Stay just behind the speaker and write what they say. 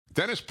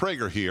Dennis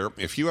Prager here.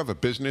 If you have a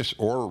business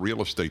or a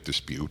real estate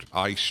dispute,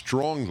 I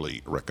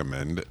strongly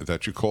recommend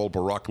that you call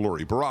Barak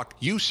Lurie. Barak,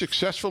 you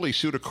successfully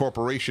sued a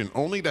corporation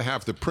only to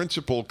have the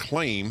principal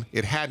claim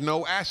it had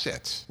no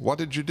assets. What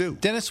did you do?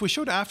 Dennis, we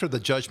showed after the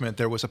judgment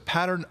there was a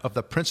pattern of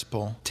the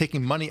principal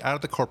taking money out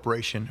of the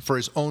corporation for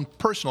his own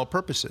personal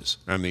purposes.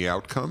 And the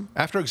outcome?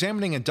 After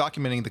examining and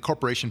documenting the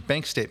corporation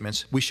bank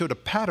statements, we showed a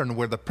pattern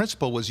where the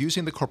principal was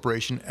using the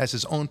corporation as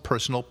his own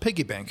personal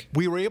piggy bank.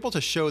 We were able to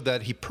show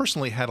that he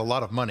personally had a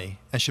lot of money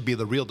and should be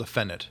the real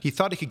defendant. He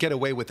thought he could get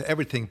away with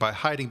everything by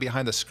hiding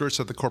behind the skirts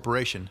of the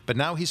corporation, but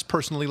now he's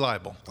personally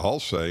liable.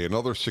 I'll say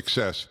another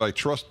success. I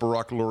trust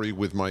Barak Lurie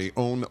with my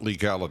own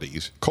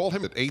legalities. Call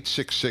him at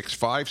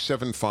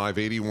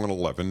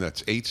 866-575-8111.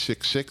 That's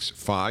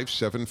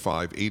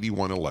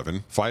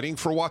 866-575-8111. Fighting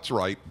for what's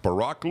right,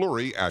 Barak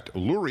Lurie at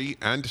Lurie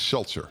and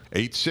Seltzer.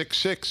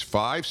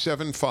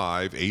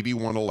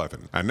 866-575-8111.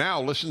 And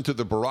now listen to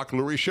the Barak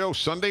Lurie Show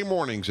Sunday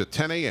mornings at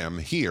 10 a.m.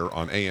 here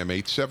on AM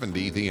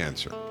 870, The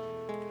Answer.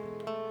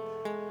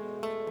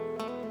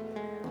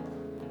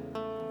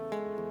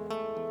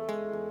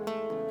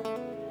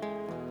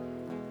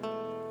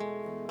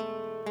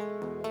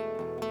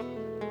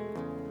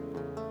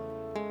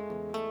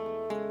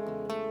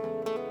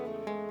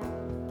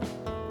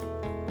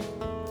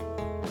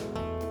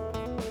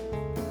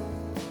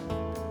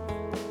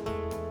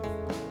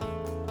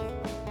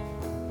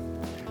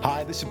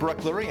 Hi, this is Barak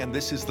Lurie, and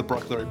this is the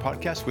Barak Lurie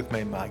Podcast with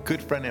my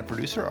good friend and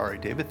producer, Ari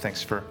David.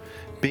 Thanks for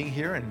being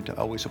here, and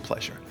always a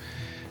pleasure.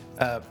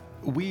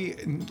 We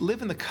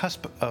live in the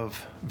cusp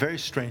of very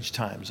strange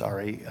times,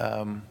 Ari.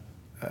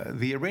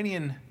 The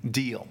Iranian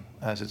deal,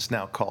 as it's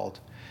now called,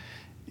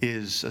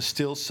 is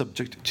still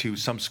subject to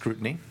some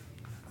scrutiny.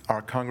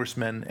 Our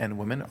congressmen and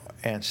women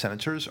and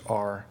senators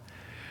are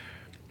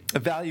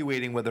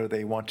evaluating whether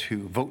they want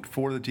to vote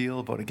for the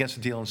deal, vote against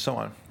the deal, and so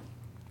on.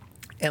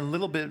 And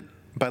little bit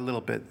by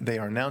little bit, they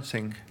are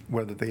announcing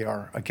whether they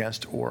are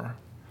against or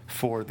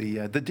for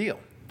the deal.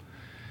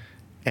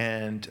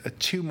 And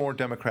two more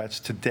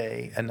Democrats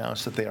today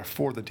announced that they are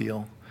for the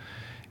deal.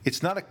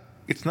 It's not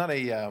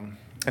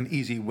an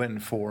easy win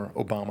for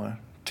Obama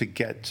to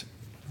get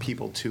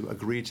people to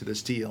agree to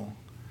this deal.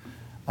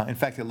 In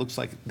fact, it looks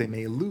like they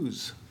may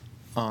lose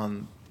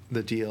on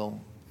the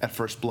deal at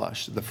first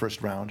blush, the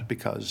first round,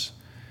 because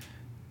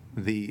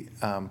the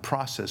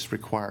process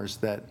requires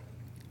that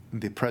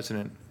the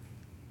president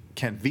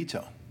can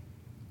veto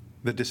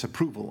the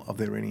disapproval of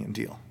the Iranian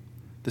deal.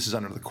 This is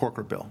under the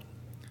Corker bill,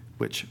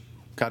 which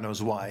God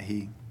knows why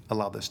he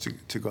allowed this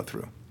to go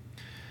through.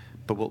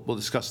 But we'll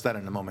discuss that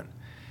in a moment.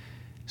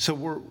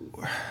 So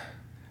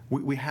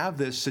we have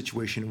this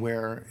situation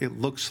where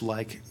it looks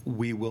like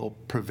we will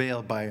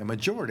prevail by a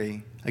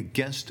majority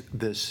against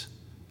this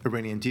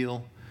Iranian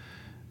deal,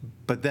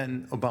 but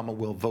then Obama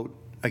will vote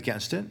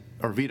against it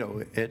or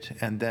veto it,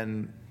 and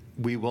then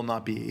we will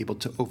not be able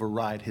to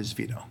override his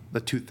veto,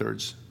 the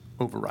two-thirds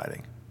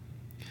overriding.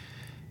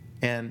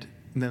 And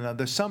then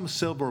there's some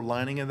silver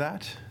lining of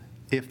that,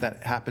 if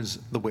that happens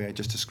the way I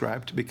just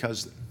described,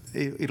 because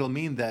it'll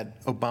mean that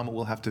Obama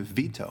will have to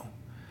veto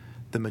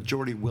the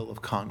majority will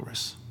of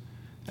Congress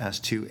as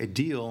to a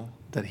deal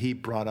that he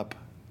brought up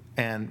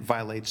and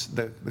violates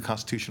the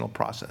constitutional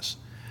process.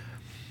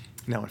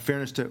 Now, in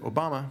fairness to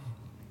Obama,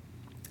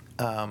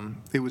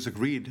 it was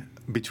agreed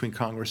between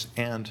Congress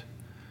and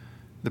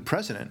the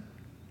president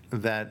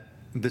that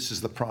this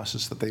is the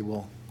process that they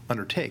will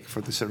undertake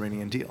for this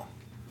Iranian deal.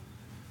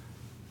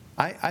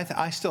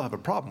 I still have a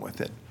problem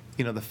with it.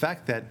 You know, the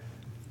fact that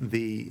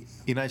the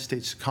United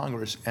States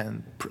Congress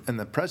and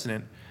the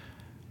president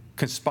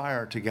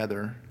conspire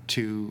together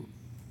to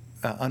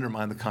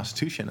undermine the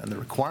Constitution and the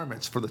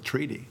requirements for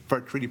treaty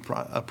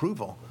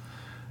approval.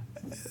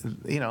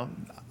 You know,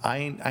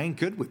 I ain't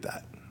good with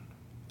that.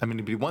 I mean,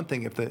 it'd be one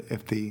thing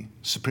if the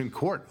Supreme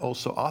Court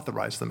also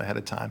authorized them ahead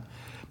of time,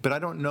 but I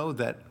don't know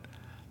that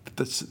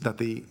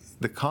the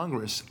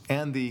Congress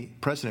and the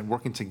president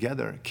working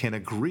together can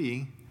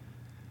agree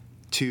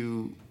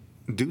to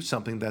do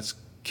something that's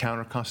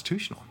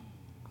counter-constitutional,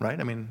 right?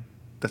 I mean,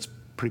 that's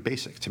pretty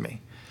basic to me.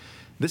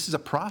 This is a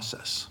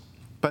process,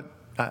 but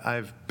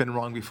I've been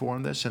wrong before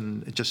on this,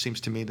 and it just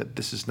seems to me that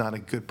this is not a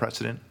good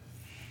precedent,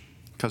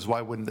 because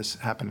why wouldn't this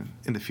happen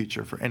in the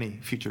future for any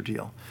future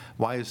deal?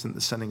 Why isn't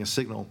this sending a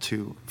signal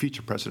to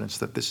future presidents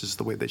that this is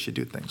the way they should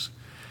do things?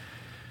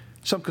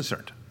 So I'm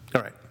concerned.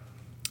 All right.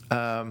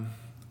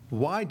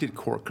 Why did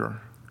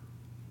Corker,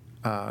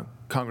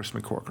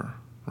 Congressman Corker,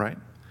 right?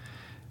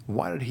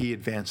 Why did he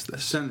advance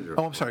this? Senator.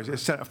 Oh, I'm sorry.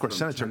 Of course,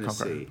 Senator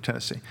Tennessee. Corker,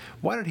 Tennessee.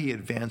 Why did he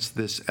advance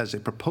this as a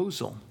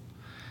proposal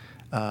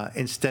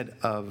instead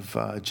of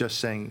just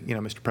saying, you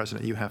know, Mr.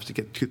 President, you have to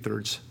get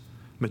two-thirds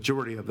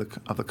majority of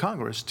the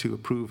Congress to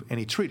approve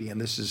any treaty, and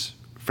this is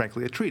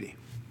frankly a treaty.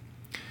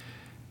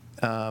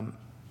 And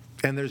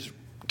there's,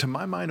 to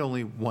my mind,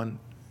 only one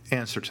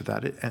answer to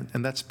that,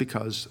 and that's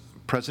because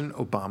President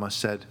Obama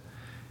said,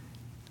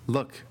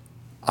 look,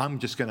 I'm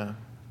just going to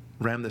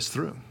ram this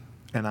through,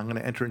 and I'm going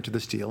to enter into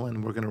this deal,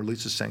 and we're going to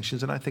release the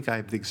sanctions, and I think I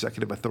have the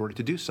executive authority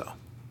to do so.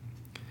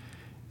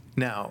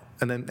 Now,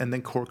 and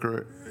then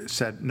Corker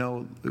said,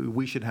 no,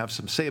 we should have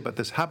some say about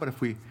this. How about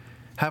if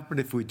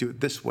we do it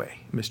this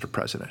way, Mr.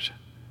 President,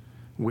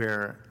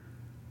 where,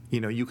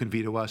 you can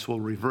veto us, we'll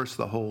reverse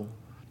the whole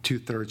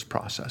 2/3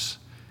 process,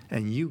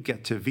 and you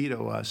get to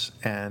veto us,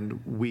 and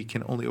we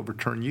can only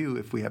overturn you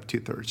if we have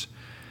 2/3.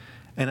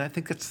 And I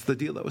think that's the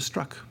deal that was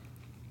struck.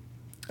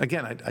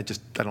 Again, I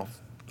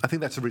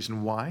think that's the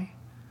reason why,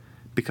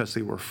 because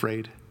they were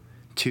afraid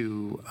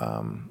to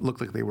look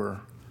like they were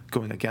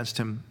going against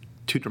him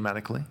too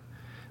dramatically,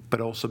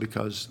 but also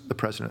because the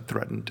president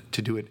threatened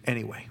to do it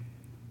anyway.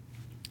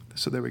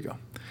 So there we go.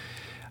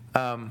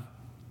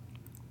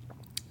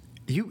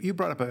 You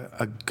brought up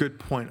a good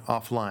point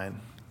offline,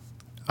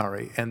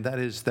 Ari, and that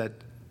is that,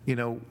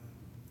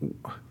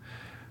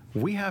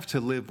 we have to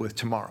live with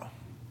tomorrow.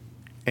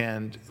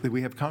 And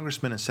we have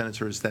congressmen and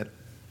senators that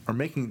are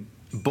making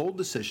bold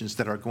decisions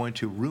that are going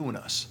to ruin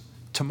us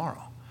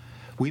tomorrow.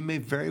 We may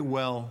very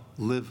well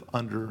live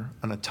under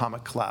an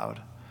atomic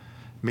cloud,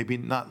 maybe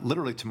not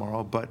literally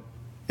tomorrow, but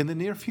in the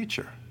near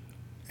future.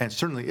 And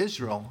certainly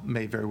Israel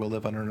may very well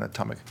live under an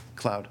atomic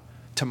cloud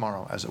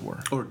tomorrow, as it were.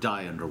 Or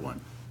die under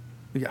one.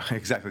 Yeah,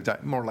 exactly.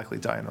 More likely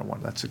die under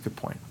one. That's a good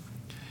point.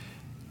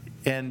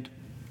 And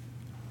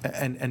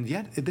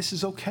yet, this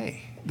is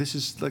okay. This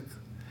is like,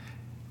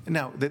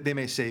 now they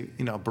may say,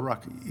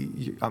 Barak,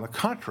 on the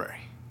contrary,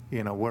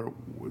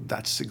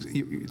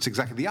 it's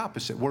exactly the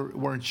opposite.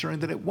 We're ensuring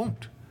that it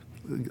won't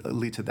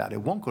lead to that.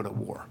 It won't go to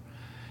war.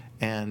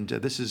 And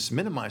this is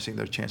minimizing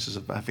their chances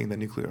of having the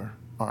nuclear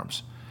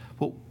arms.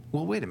 Well,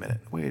 wait a minute,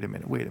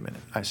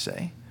 I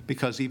say,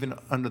 because even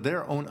under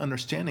their own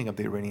understanding of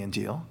the Iranian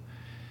deal,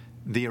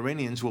 the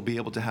Iranians will be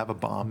able to have a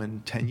bomb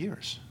in 10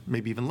 years,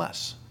 maybe even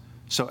less.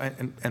 So,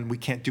 and we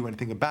can't do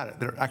anything about it.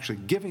 They're actually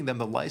giving them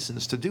the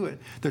license to do it.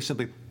 They're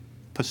simply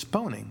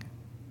postponing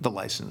the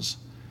license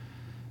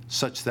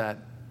such that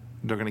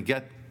they're going to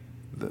get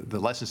the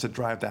license to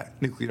drive that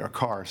nuclear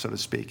car, so to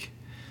speak,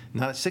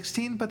 not at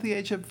 16, but the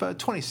age of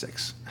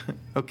 26,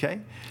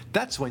 okay?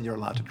 That's when you're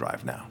allowed to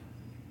drive now.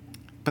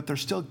 But they're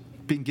still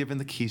being given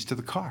the keys to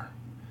the car.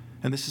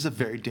 And this is a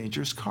very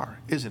dangerous car,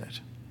 isn't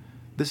it?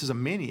 This is a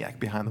maniac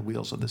behind the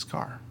wheels of this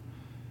car.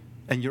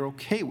 And you're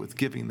okay with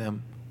giving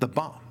them the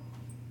bomb.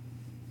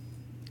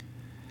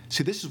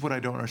 See, this is what I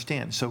don't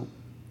understand. So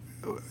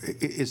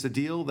is the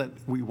deal that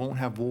we won't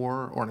have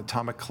war or an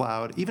atomic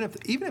cloud, even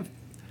if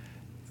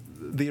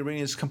the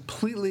Iranians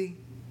completely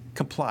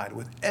complied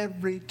with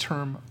every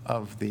term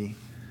of the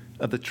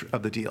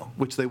deal,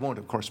 which they won't,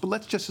 of course, but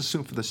let's just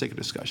assume for the sake of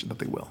discussion that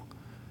they will.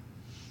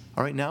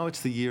 All right, now it's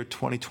the year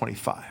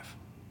 2025,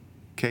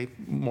 okay,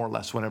 more or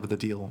less whenever the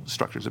deal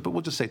structures it, but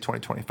we'll just say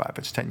 2025,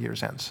 it's 10 years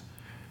hence.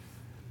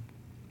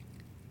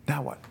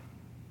 Now what?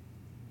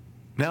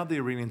 Now the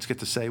Iranians get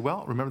to say,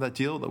 well, remember that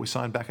deal that we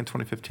signed back in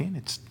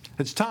 2015?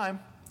 It's time.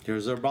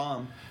 Here's our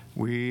bomb.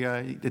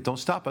 It don't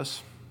stop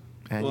us,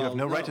 and you have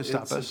no right to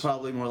stop us. It's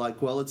probably more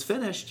like, well, it's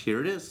finished. Here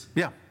it is.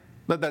 Yeah,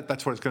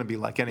 that's what it's going to be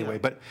like anyway.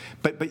 Yeah.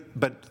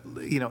 But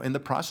in the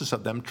process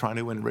of them trying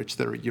to enrich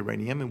their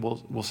uranium, and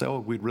we'll say, oh,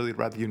 we'd really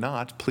rather you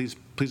not. Please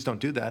don't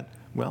do that.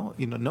 Well,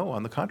 no,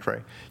 on the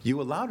contrary,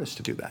 you allowed us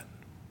to do that.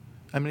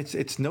 I mean,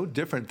 it's no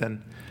different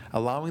than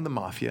allowing the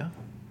mafia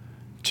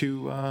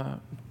to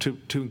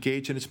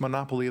engage in its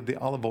monopoly of the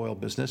olive oil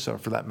business, or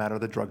for that matter,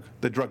 the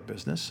drug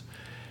business,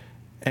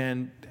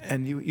 and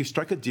you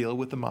strike a deal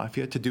with the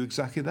mafia to do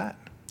exactly that.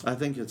 I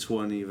think it's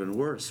one even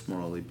worse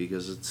morally,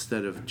 because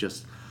instead of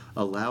just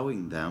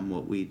allowing them,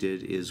 what we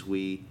did is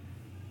we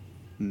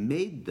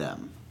made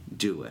them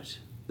do it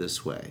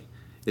this way.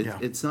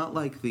 It's not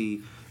like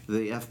the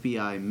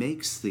FBI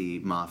makes the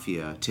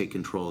mafia take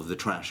control of the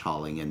trash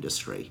hauling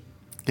industry.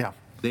 Yeah.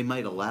 They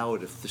might allow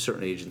it if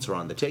certain agents are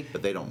on the take,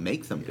 but they don't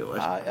make them do it.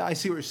 I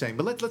see what you're saying,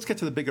 but let's get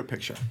to the bigger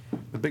picture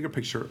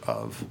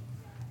of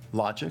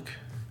logic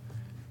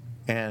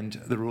and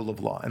the rule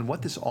of law and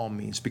what this all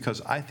means,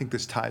 because I think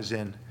this ties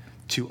in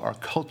to our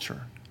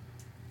culture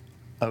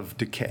of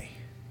decay.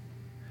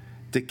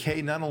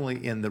 Decay not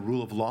only in the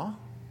rule of law,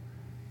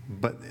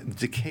 but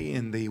decay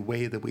in the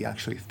way that we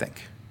actually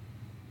think.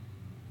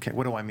 Okay,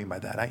 what do I mean by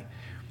that?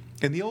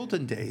 In the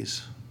olden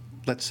days,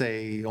 let's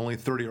say only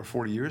 30 or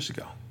 40 years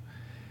ago,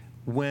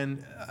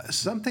 when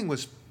something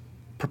was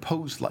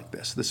proposed like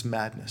this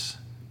madness,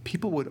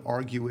 people would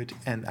argue it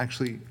and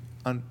actually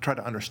try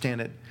to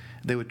understand it.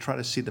 They would try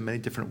to see the many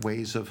different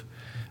ways of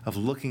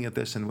looking at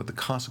this and what the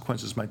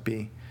consequences might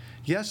be.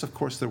 Yes, of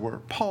course, there were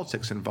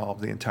politics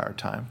involved the entire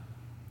time,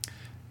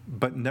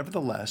 but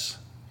nevertheless,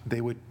 they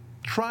would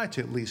try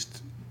to at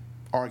least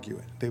argue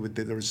it.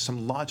 There was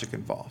some logic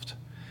involved.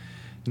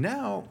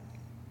 Now,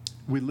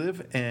 we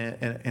live in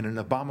an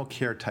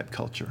Obamacare type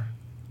culture.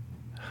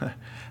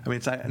 I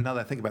mean, now that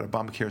I think about it,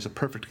 Obamacare is a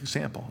perfect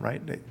example,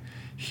 right?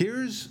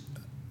 Here's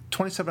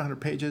 2,700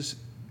 pages.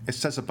 It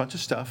says a bunch of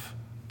stuff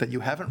that you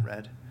haven't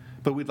read,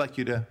 but we'd like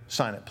you to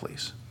sign it,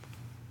 please.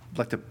 We'd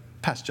like to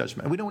pass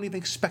judgment. And we don't even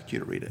expect you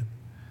to read it.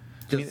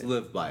 Just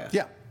live by it.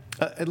 Yeah.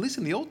 At least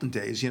in the olden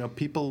days,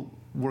 people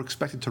were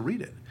expected to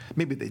read it.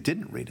 Maybe they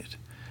didn't read it,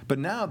 But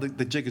now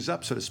the jig is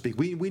up, so to speak.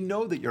 We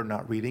know that you're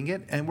not reading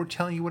it, and we're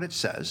telling you what it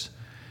says,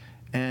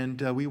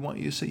 and we want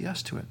you to say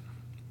yes to it.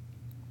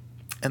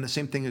 And the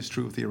same thing is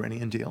true with the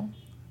Iranian deal,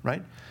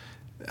 right?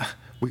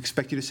 We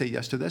expect you to say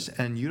yes to this,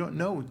 and you don't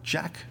know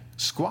jack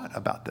squat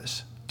about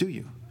this, do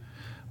you?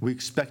 We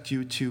expect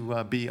you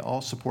to be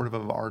all supportive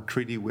of our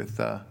treaty with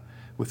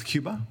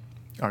Cuba,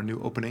 our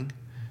new opening,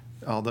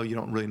 although you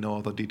don't really know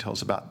all the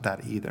details about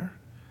that either.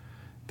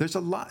 There's a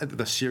lot,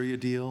 the Syria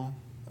deal,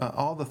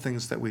 all the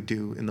things that we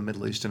do in the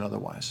Middle East and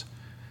otherwise.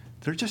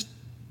 They're just,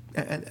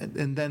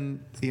 and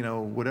then,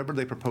 whatever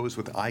they propose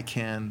with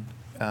ICANN,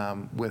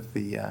 with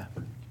the,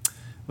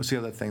 what's the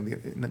other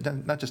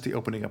thing? Not just the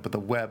opening up of the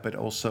web, but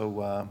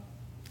also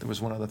there was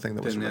one other thing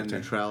that was net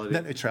neutrality.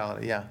 Net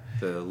neutrality, yeah.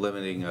 The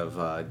limiting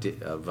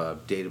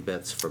of data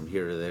bits from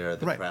here to there,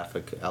 the right.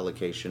 traffic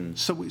allocation.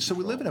 So we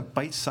live in a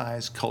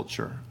bite-sized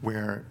culture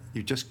where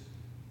you just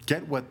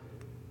get what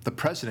the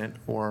president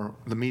or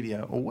the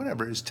media or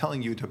whatever is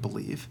telling you to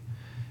believe,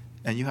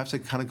 and you have to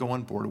kind of go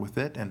on board with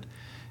it. And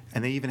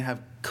they even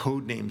have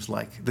code names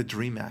like the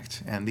Dream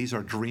Act, and these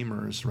are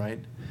dreamers, right?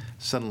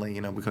 Suddenly,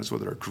 because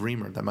they're a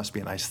dreamer, that must be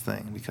a nice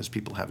thing because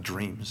people have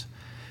dreams.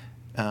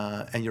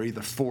 And you're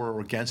either for or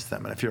against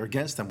them. And if you're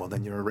against them, well,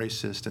 then you're a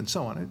racist and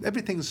so on.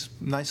 Everything's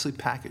nicely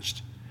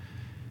packaged.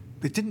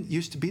 It didn't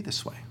used to be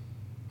this way.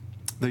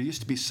 There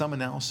used to be some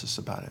analysis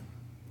about it.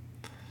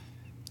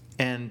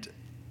 And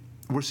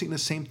we're seeing the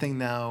same thing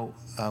now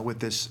with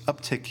this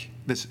uptick,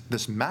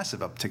 this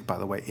massive uptick, by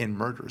the way, in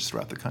murders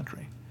throughout the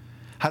country.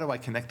 How do I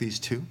connect these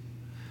two?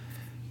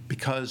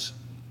 Because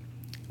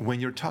when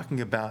you're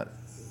talking about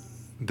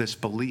this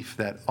belief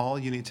that all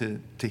you need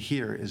to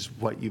hear is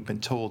what you've been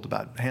told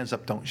about hands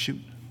up, don't shoot,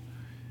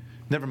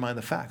 never mind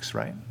the facts,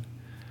 right?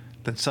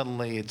 Then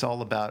suddenly it's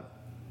all about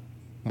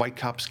white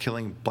cops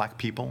killing black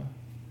people,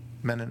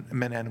 men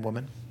and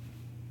women.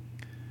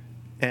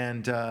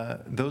 And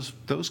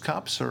those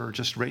cops are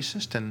just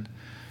racist, and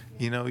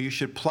you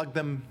should plug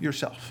them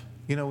yourself.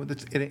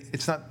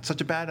 It's not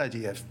such a bad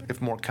idea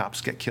if more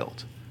cops get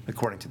killed,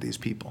 according to these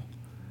people.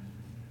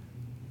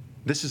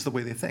 This is the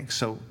way they think.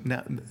 So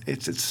now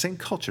it's the same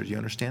culture. Do you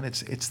understand?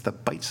 It's the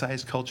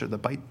bite-sized culture, the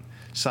bite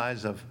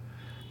size of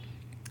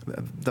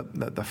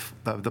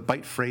the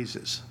bite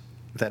phrases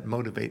that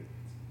motivate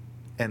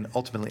and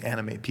ultimately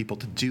animate people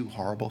to do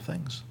horrible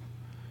things.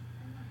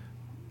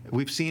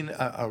 We've seen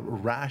a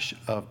rash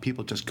of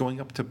people just going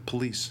up to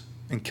police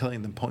and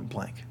killing them point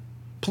blank.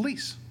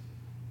 Police.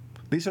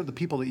 These are the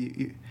people that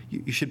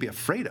you should be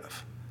afraid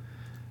of.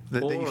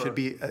 That you should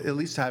be at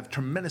least have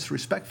tremendous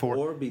respect for.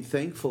 Or be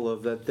thankful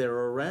of that they're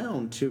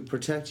around to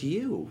protect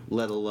you,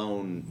 let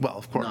alone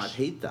of course. Not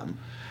hate them.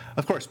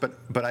 Of course,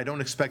 but I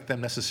don't expect them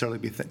necessarily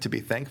to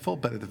be thankful,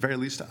 but at the very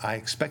least I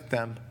expect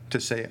them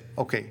to say,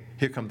 okay,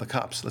 here come the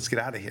cops, let's get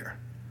out of here.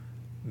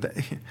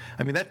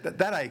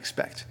 That I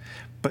expect.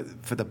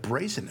 But for the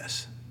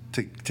brazenness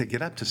to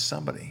get up to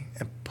somebody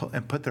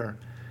and put their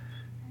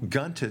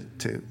gun to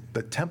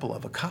the temple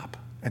of a cop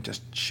and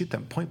just shoot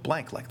them point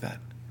blank like that,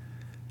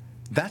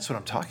 that's what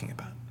I'm talking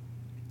about.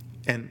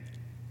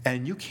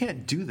 And you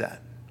can't do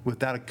that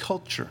without a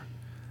culture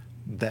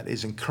that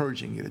is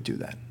encouraging you to do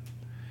that.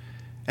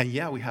 And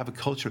yeah, we have a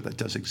culture that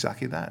does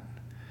exactly that.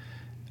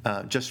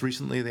 Just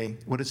recently, they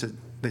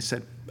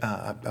said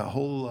a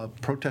whole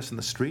protest in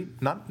the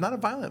street, not a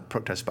violent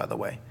protest, by the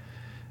way,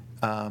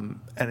 and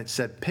it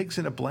said pigs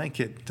in a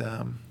blanket.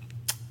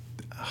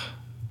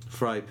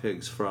 Fry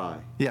pigs fry.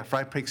 Yeah,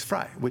 fry pigs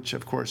fry, which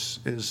of course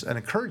is an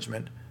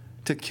encouragement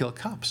to kill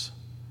cops.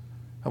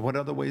 What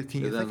other way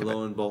can you think of it? And then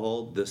lo and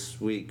behold, this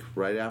week,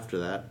 right after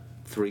that,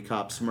 3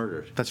 cops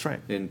murdered. That's right.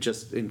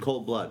 In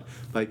cold blood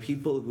by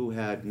people who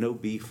had no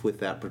beef with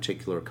that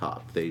particular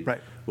cop. They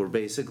were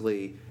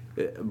basically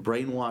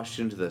brainwashed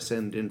into this.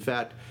 And in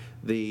fact,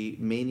 the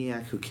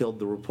maniac who killed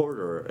the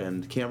reporter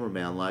and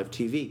cameraman live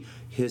TV,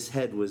 his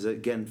head was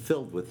again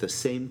filled with the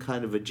same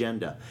kind of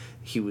agenda.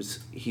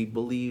 He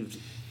believed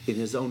in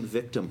his own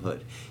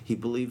victimhood. He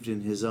believed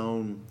in his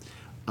own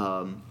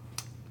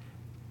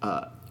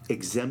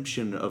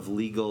exemption of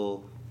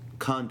legal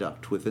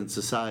conduct within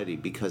society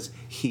because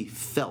he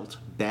felt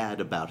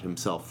bad about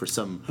himself for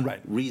some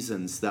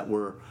reasons that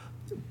were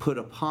put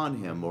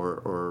upon him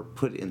or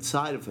put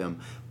inside of him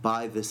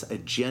by this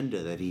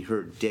agenda that he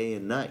heard day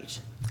and night.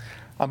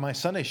 On my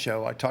Sunday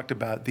show, I talked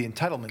about the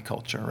entitlement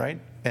culture, right?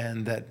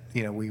 And that,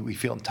 we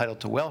feel entitled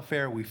to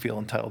welfare, we feel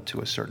entitled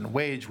to a certain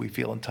wage, we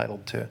feel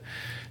entitled to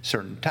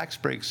certain tax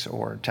breaks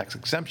or tax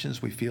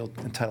exemptions, we feel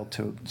entitled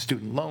to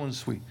student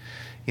loans, we,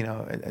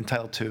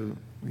 entitled to,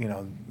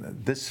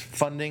 this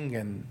funding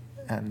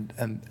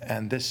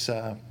and this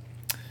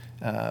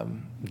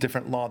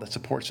different law that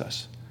supports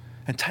us.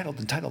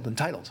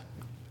 Entitled.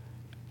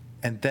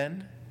 And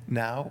then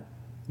now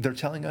they're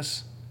telling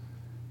us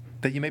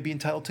that you may be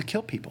entitled to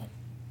kill people.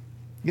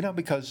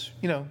 Because,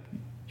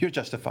 you're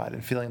justified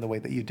in feeling the way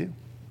that you do.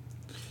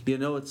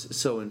 It's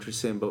so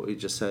interesting about what you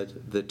just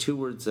said. The 2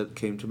 words that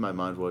came to my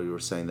mind while you were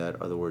saying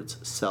that are the words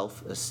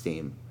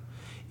self-esteem.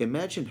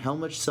 Imagine how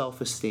much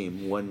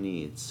self-esteem one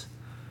needs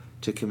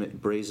to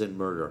commit brazen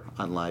murder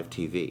on live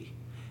TV.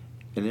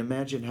 And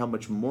imagine how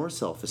much more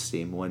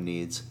self-esteem one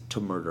needs to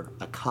murder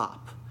a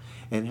cop,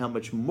 and how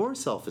much more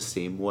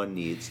self-esteem one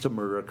needs to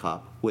murder a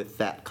cop with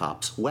that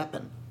cop's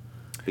weapon,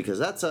 because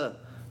that's a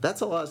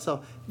lot of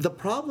self. The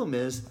problem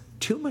is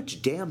too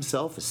much damn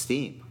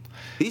self-esteem.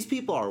 These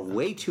people are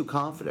way too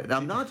confident.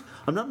 I'm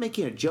not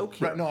making a joke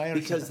here, right, no, I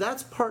understand because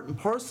that's part and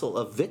parcel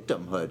of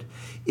victimhood.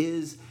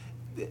 Is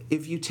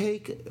if you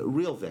take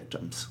real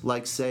victims,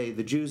 like say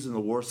the Jews in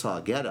the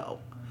Warsaw Ghetto,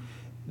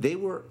 they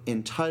were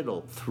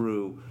entitled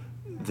through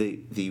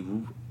the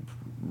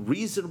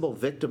reasonable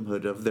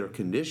victimhood of their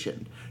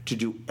condition to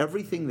do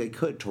everything they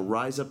could to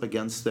rise up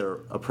against their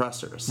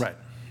oppressors, right,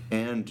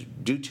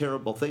 and do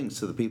terrible things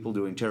to the people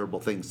doing terrible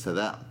things to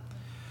them.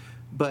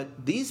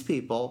 But these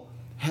people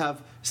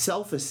have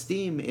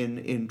self-esteem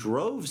in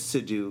droves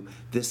to do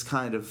this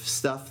kind of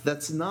stuff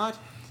that's not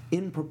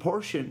in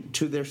proportion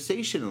to their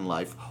station in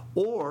life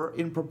or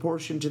in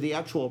proportion to the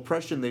actual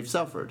oppression they've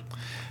suffered.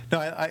 No,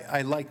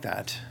 I like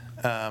that.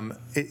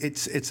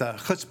 It's a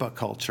chutzpah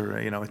culture,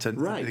 you know.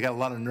 Right. They got a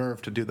lot of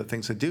nerve to do the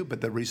things they do,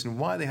 but the reason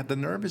why they have the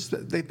nerve is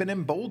that they've been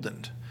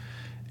emboldened,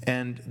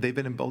 and they've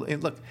been emboldened.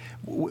 And look,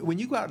 when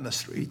you go out in the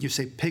street, you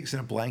say "pigs in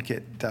a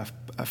blanket,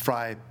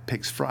 fry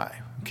pigs fry,"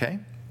 okay,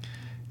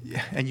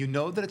 and you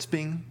know that it's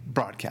being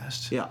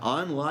broadcast. Yeah,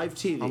 on live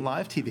TV. On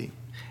live TV,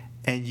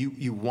 and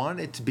you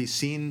want it to be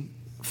seen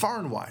far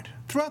and wide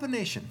throughout the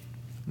nation,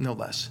 no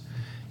less.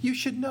 You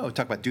should know.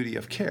 Talk about duty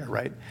of care,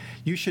 right?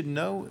 You should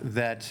know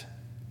that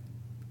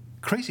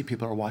crazy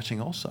people are watching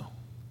also,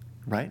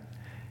 right?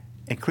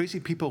 And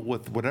crazy people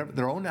with whatever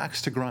their own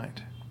axe to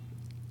grind,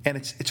 and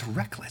it's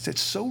reckless.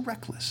 It's so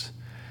reckless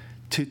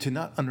to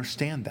not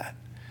understand that.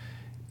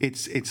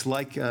 It's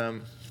like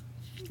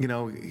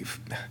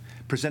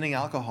presenting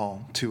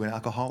alcohol to an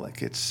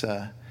alcoholic. It's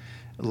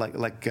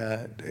like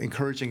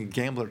encouraging a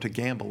gambler to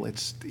gamble.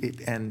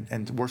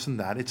 And worse than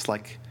that, it's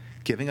like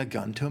giving a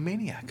gun to a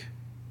maniac.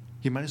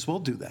 You might as well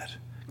do that,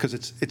 because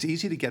it's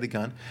easy to get a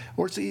gun,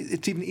 or it's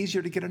even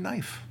easier to get a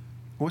knife.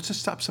 What's to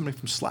stop somebody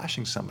from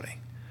slashing somebody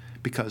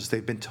because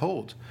they've been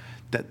told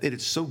that it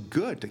is so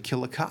good to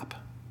kill a cop?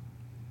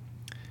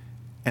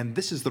 And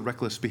this is the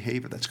reckless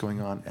behavior that's going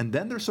on. And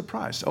then they're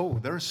surprised. Oh,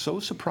 they're so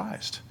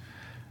surprised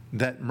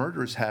that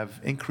murders have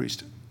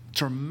increased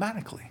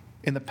dramatically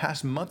in the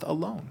past month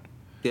alone.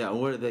 Yeah,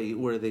 what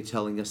are they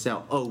telling us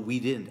now? Oh, we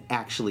didn't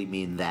actually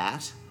mean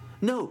that.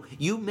 No,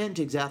 you meant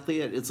exactly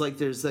it. It's like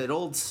there's that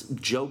old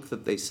joke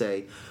that they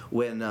say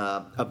when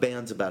a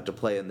band's about to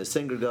play and the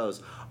singer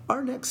goes,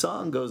 "Our next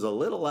song goes a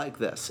little like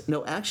this."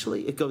 No,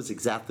 actually, it goes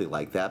exactly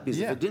like that,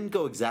 because if it didn't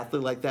go exactly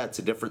like that, it's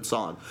a different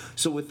song.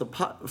 So with the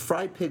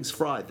Fry Pigs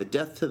Fry, the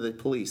Death to the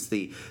Police,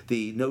 the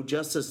No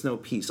Justice, No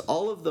Peace,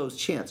 all of those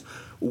chants,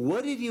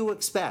 what did you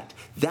expect?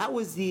 That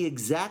was the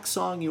exact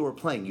song you were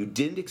playing. You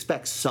didn't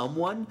expect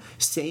someone,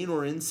 sane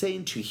or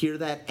insane, to hear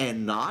that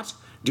and not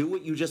do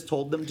what you just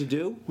told them to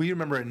do? Well, you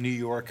remember in New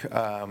York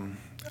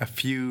a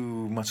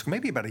few months ago,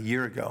 maybe about a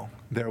year ago,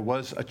 there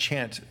was a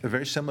chant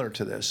very similar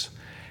to this,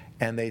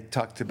 and they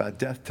talked about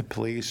death to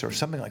police or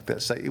something like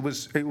this. It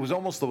was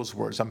almost those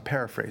words. I'm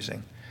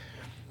paraphrasing.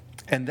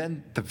 And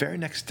then the very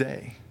next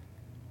day,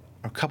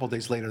 or a couple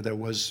days later, there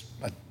was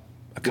a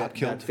cop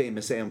killed. That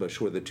famous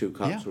ambush where the two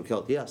cops were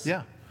killed. Yes.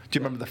 Yeah. Do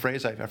you remember the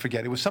phrase? I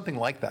forget. It was something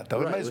like that, though.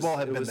 Right. It might as well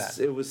have been that.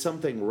 It was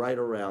something right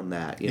around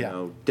that. You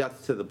know,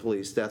 death to the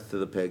police, death to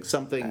the pigs,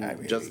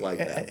 something just like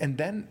that. And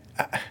then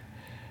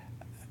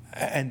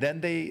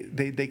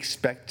they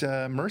expect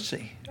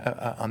mercy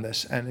on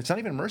this, and it's not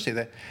even mercy.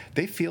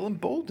 They feel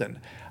emboldened.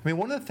 I mean,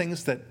 one of the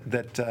things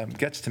that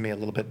gets to me a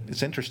little bit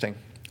is interesting,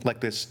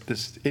 like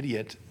this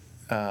idiot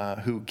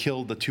who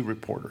killed the two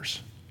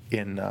reporters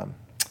in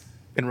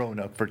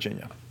Roanoke,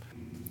 Virginia.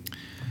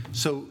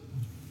 So,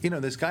 you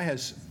know, this guy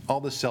has all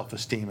this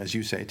self-esteem, as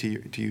you say,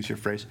 to use your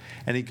phrase,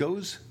 and he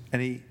goes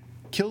and he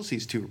kills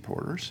these two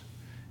reporters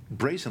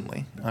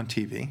brazenly on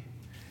TV,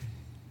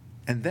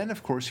 and then,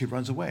 of course, he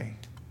runs away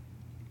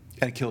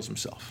and kills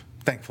himself.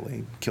 Thankfully,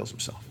 he kills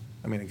himself.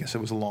 I mean, I guess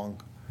it was a long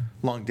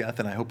death,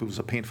 and I hope it was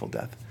a painful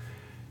death.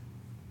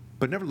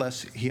 But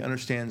nevertheless, he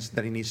understands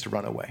that he needs to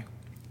run away.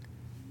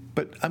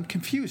 But I'm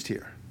confused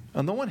here.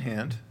 On the one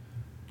hand,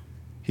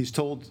 he's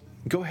told,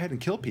 go ahead and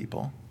kill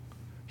people.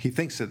 He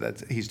thinks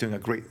that he's doing a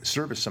great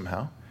service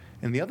somehow.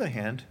 On the other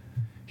hand,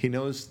 he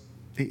knows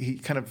he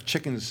kind of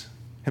chickens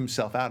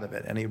himself out of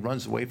it, and he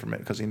runs away from it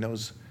because he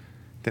knows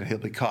that he'll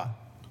be caught.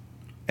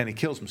 And he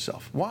kills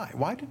himself. Why?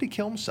 Why did he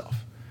kill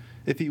himself?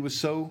 If he was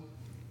so,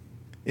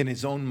 in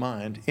his own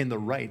mind, in the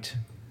right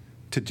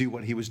to do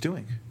what he was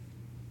doing,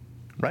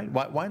 right?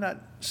 Why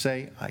not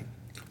say, I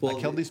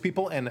killed these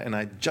people, and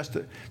I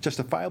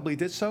justifiably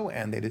did so,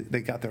 and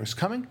they got theirs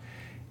coming,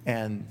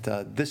 and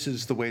this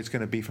is the way it's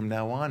going to be from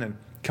now on, and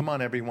come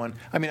on, everyone.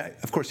 I mean,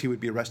 of course, he would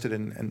be arrested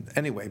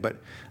anyway, but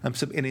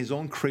in his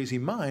own crazy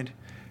mind,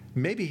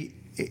 maybe,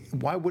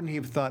 why wouldn't he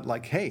have thought,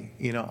 like, hey,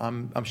 you know,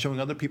 I'm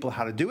showing other people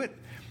how to do it,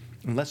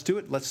 and let's do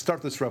it. Let's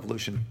start this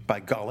revolution, by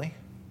golly.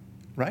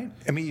 right?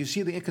 I mean, you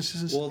see the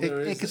inconsistency. Well,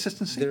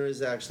 there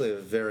is actually a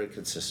very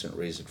consistent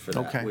reason for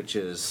that, which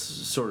is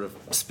sort of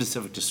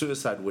specific to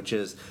suicide, which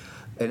is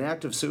an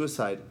act of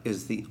suicide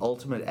is the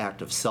ultimate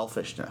act of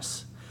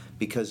selfishness,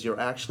 because you're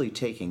actually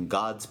taking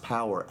God's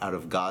power out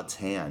of God's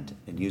hand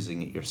and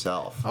using it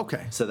yourself.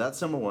 Okay. So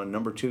that's number one.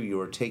 Number two, you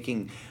are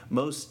taking,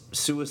 most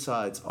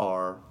suicides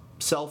are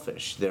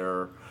selfish.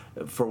 They're,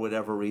 for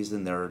whatever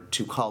reason, they're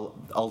to call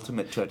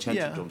ultimate to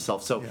attention to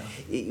himself. So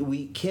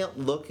we can't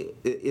look,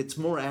 it's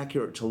more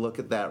accurate to look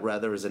at that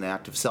rather as an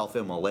act of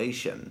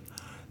self-immolation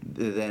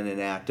than an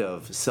act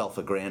of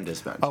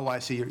self-aggrandizement. Oh, I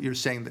see. You're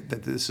saying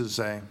that this is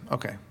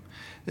okay.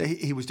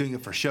 He was doing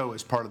it for show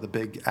as part of the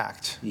big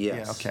act.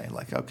 Yes. Yeah,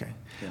 okay.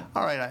 Yeah.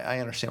 All right, I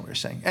understand what you're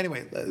saying.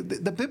 Anyway,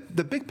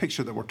 the big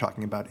picture that we're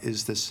talking about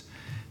is this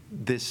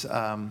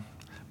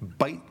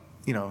bite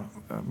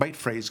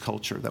phrase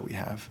culture that we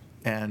have,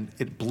 and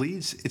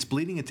it's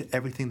bleeding into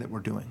everything that we're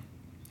doing.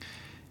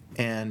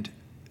 And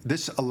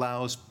this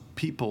allows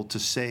people to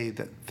say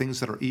that things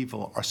that are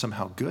evil are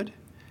somehow good,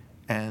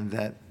 and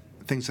that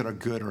things that are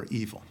good are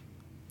evil.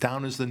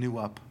 Down is the new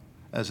up,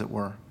 as it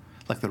were,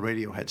 like the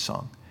Radiohead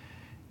song.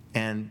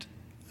 And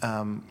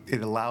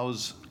it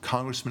allows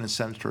congressmen and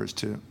senators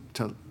to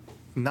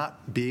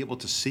not be able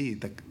to see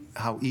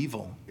how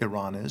evil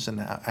Iran is and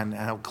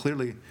how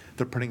clearly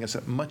they're putting us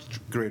at much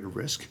greater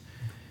risk.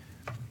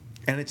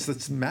 And it's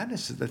this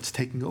madness that's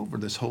taking over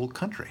this whole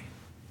country.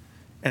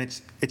 And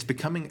it's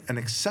becoming an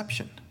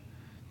exception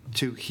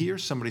to hear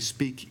somebody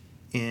speak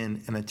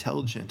in an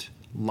intelligent,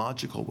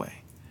 logical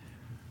way.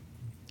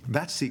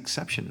 That's the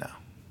exception now.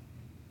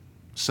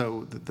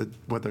 So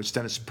whether it's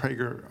Dennis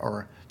Prager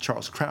or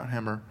Charles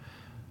Krauthammer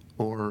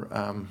or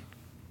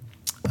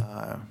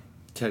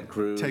Ted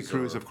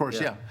Cruz, of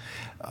course,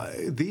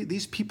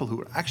 these people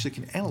who actually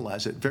can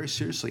analyze it very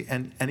seriously,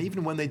 and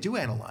even when they do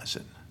analyze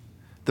it,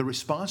 the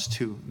response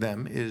to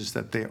them is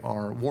that they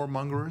are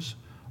warmongers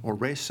or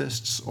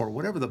racists or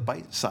whatever the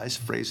bite-sized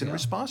phrase in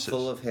response is.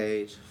 Full of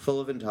hate, full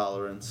of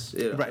intolerance,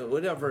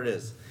 whatever it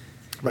is.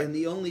 Right. And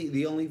the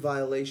only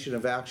violation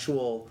of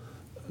actual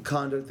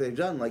conduct they've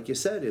done, like you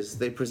said, is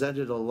they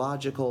presented a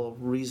logical,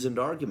 reasoned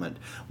argument.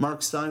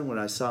 Mark Steyn, when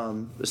I saw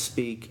him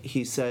speak,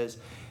 he says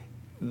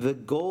the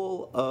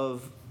goal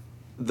of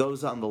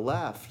those on the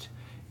left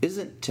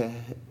isn't to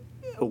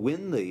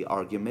win the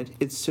argument,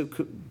 it's to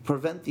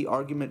prevent the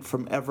argument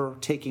from ever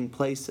taking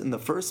place in the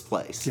first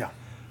place. Yeah.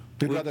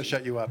 They'd rather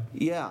shut you up.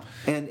 Yeah,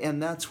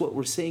 and that's what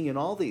we're seeing in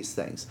all these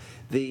things.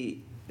 The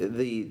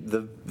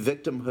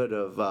victimhood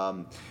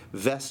of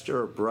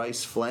Vester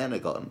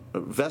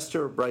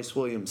Bryce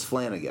Williams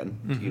Flanagan,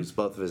 to use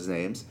both of his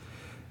names,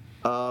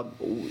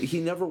 he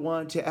never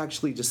wanted to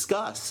actually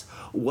discuss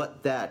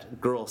what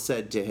that girl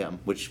said to him,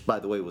 which, by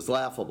the way, was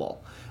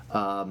laughable,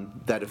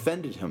 that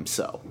offended him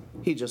so.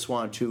 He just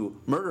wanted to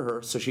murder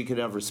her so she could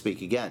never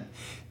speak again.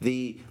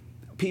 The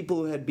people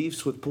who had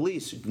beefs with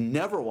police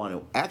never want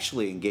to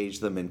actually engage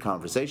them in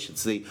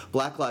conversations. The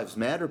Black Lives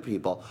Matter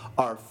people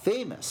are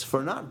famous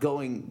for not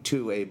going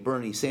to a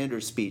Bernie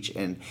Sanders speech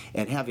and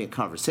having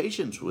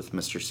conversations with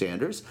Mr.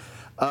 Sanders.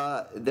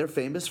 They're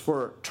famous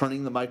for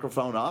turning the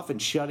microphone off and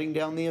shutting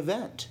down the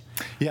event.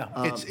 Yeah,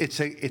 it's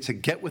a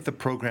get with the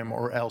program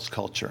or else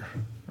culture,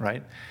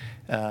 right?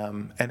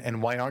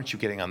 And why aren't you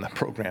getting on the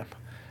program?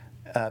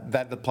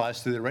 That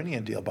applies to the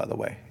Iranian deal, by the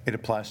way. It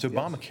applies to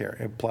Obamacare.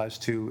 It applies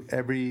to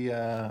every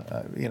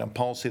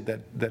policy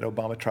that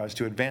Obama tries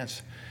to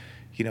advance.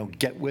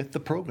 Get with the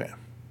program,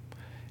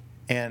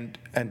 and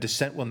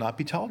dissent will not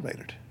be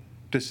tolerated.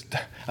 Just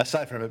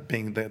aside from it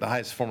being the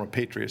highest form of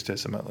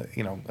patriotism,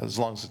 as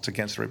long as it's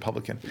against a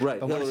Republican. Right.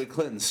 But Hillary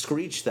Clinton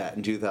screeched that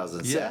in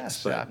 2006.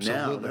 Yes, but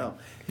absolutely. Now,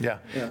 no.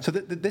 Yeah. So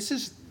this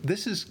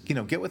is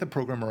get with the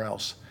program or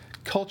else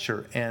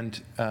culture, and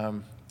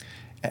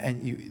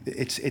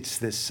it's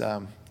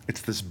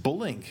this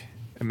bullying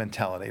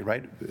mentality,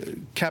 right?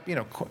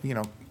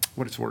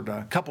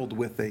 Coupled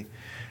with the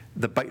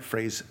bite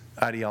phrase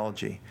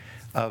ideology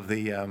of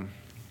the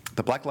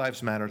Black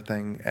Lives Matter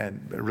thing,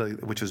 and really,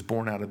 which was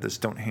born out of this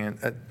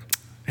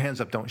hands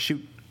up, don't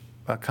shoot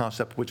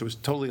concept, which was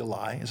totally a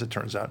lie, as it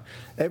turns out.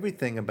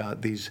 Everything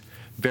about these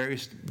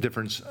various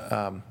different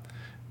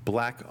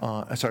white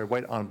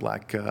on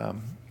black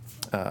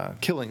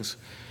killings,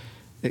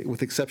 with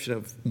the exception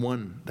of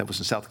one that was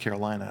in South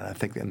Carolina, and I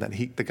think, and then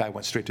the guy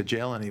went straight to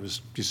jail, and he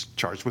was just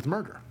charged with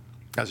murder,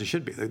 as he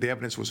should be. The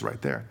evidence was right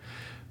there.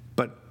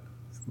 But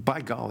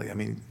by golly, I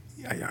mean,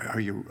 are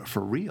you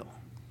for real?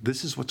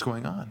 This is what's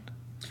going on.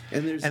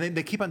 And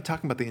they keep on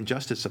talking about the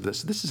injustice of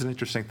this. This is an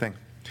interesting thing.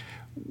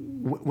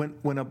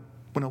 When a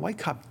white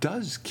cop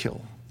does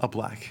kill a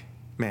black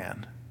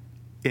man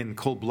in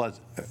cold blood,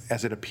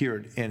 as it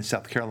appeared in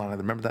South Carolina,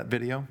 remember that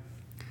video?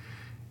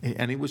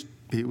 And he was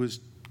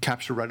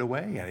captured right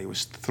away, and he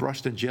was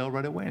thrust in jail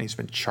right away, and he's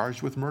been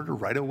charged with murder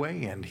right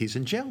away, and he's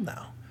in jail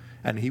now,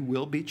 and he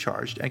will be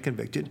charged and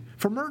convicted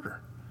for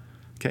murder.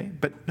 Okay,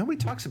 but nobody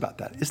talks about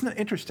that. Isn't that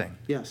interesting?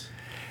 Yes.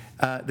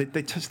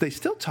 They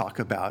still talk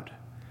about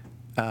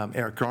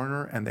Eric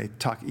Garner, and they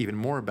talk even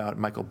more about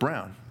Michael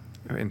Brown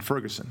in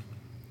Ferguson.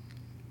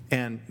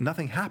 And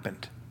nothing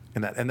happened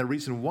in that. And the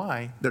reason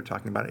why they're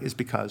talking about it is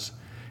because,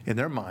 in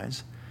their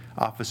minds,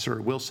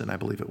 Officer Wilson, I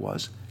believe it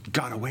was,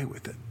 got away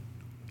with it.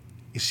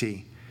 You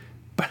see,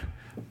 but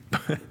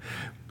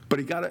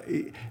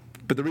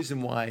the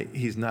reason why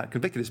he's not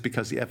convicted is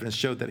because the evidence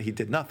showed that he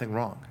did nothing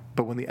wrong.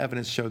 But when the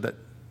evidence showed that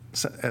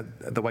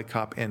the white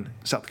cop in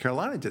South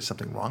Carolina did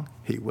something wrong,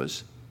 he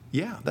was,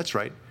 yeah, that's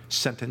right,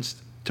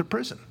 sentenced to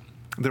prison.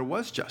 There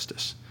was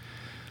justice.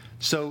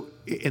 So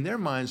in their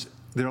minds,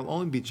 there'll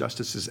only be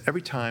justices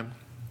every time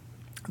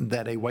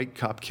that a white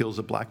cop kills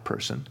a black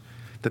person,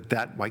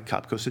 that white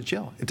cop goes to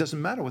jail. It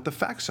doesn't matter what the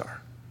facts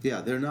are.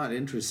 Yeah, they're not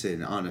interested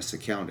in honest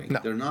accounting. No.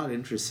 They're not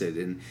interested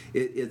in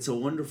it. It's a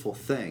wonderful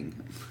thing,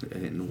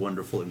 and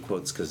wonderful in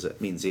quotes because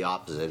it means the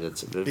opposite.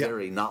 It's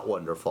very not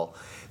wonderful,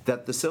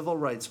 that the civil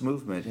rights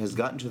movement has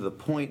gotten to the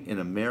point in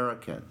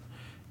America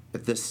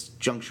at this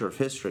juncture of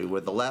history where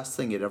the last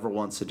thing it ever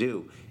wants to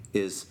do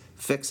is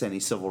fix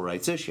any civil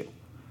rights issue.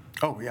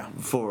 Oh, yeah.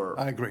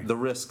 I agree. The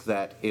risk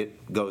that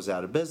it goes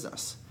out of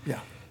business. Yeah.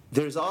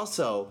 There's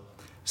also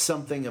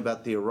something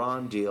about the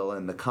Iran deal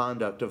and the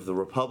conduct of the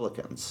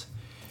Republicans.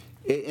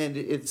 And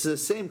it's the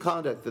same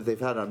conduct that they've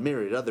had on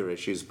myriad other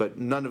issues, but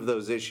none of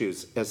those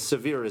issues, as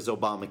severe as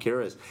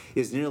Obamacare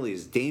is nearly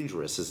as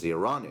dangerous as the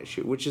Iran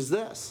issue, which is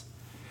this.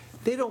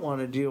 They don't want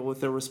to deal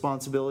with their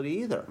responsibility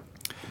either.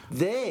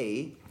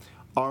 They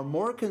are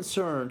more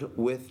concerned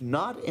with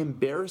not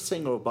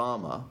embarrassing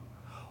Obama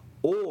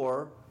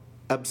or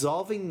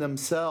absolving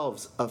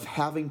themselves of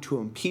having to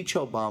impeach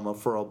Obama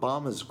for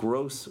Obama's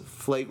gross,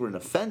 flagrant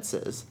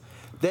offenses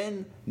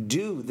than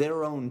do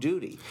their own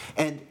duty.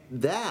 And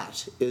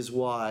that is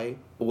why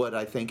what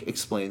I think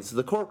explains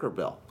the Corker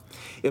bill.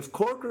 If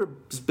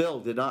Corker's bill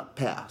did not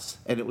pass,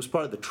 and it was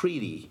part of the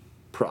treaty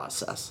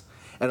process,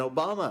 and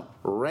Obama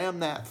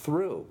rammed that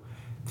through,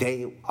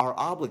 they are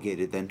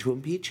obligated then to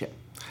impeach him.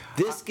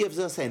 This gives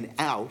us an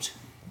out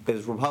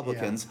as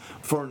Republicans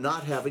for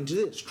not having to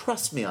do this.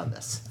 Trust me on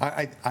this.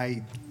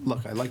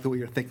 Look, I like the way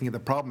you're thinking. The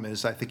problem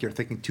is I think you're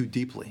thinking too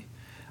deeply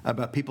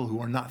about people who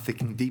are not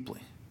thinking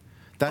deeply.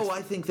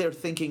 I think they're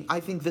thinking. I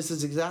think this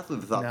is exactly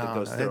the thought that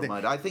goes through their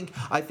mind. I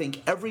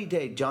think every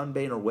day John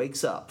Boehner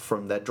wakes up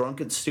from that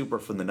drunken stupor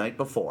from the night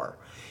before,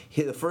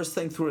 the first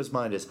thing through his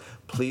mind is,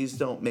 please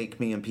don't make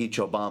me impeach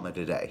Obama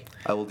today.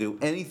 I will do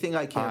anything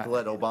I can to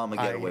let Obama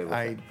get away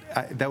with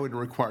it. That would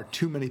require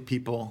too many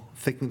people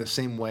thinking the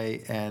same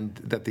way, and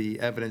that the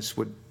evidence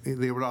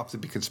they would often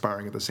be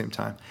conspiring at the same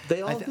time.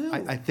 They all do.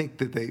 I think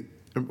that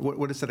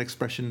what is that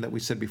expression that we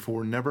said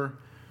before? Never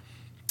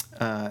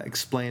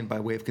explained by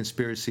way of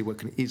conspiracy what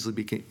can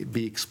easily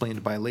be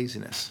explained by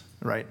laziness,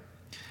 right?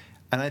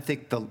 And I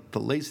think the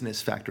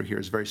laziness factor here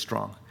is very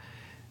strong.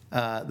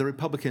 The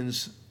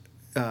Republicans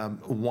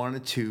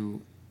wanted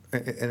to,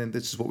 and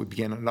this is what we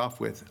began it off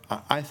with,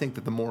 I think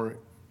that the more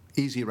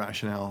easy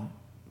rationale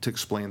to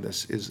explain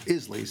this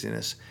is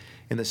laziness,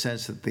 in the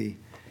sense that the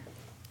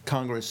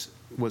Congress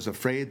was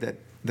afraid that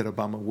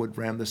Obama would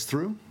ram this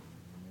through,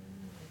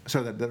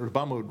 that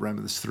Obama would ram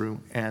this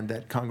through, and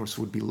that Congress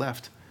would be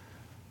left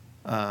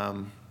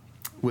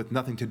with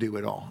nothing to do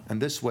at all.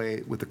 And this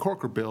way, with the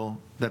Corker bill,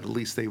 that at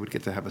least they would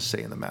get to have a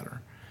say in the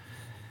matter.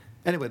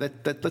 Anyway,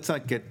 let's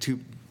not get too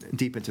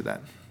deep into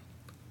that.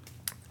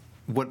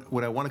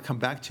 What I want to come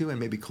back to and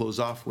maybe close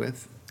off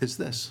with is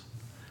this.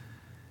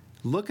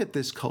 Look at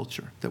this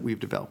culture that we've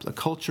developed, a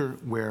culture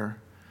where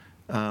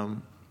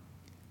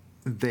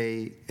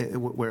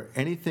where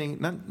anything,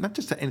 not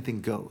just that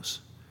anything goes,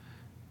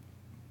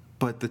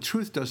 but the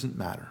truth doesn't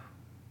matter.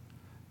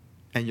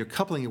 And you're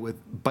coupling it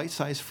with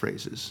bite-sized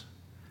phrases,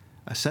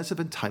 a sense of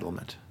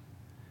entitlement,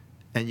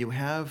 and you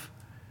have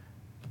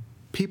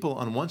people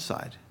on one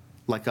side,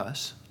 like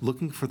us,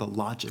 looking for the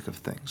logic of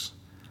things,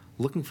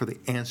 looking for the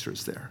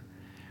answers there.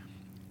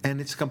 And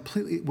it's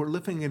we're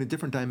living in a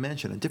different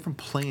dimension, a different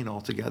plane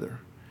altogether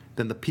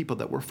than the people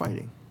that we're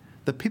fighting.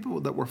 The people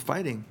that we're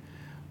fighting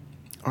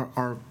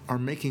are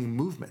making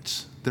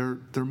movements. They're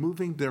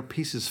moving their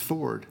pieces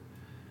forward,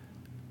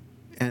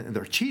 and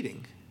they're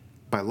cheating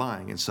by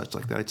lying and such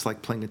like that. It's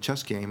like playing a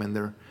chess game, and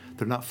they're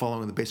not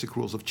following the basic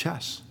rules of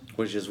chess.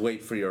 Which is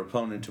wait for your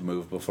opponent to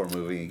move before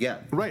moving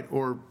again. Right,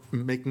 or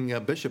making a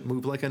bishop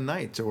move like a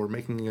knight, or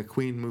making a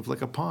queen move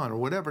like a pawn, or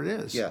whatever it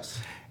is. Yes.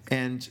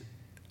 And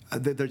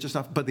they're just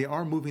not, but they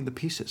are moving the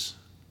pieces.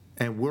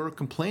 And we're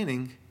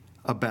complaining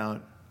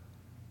about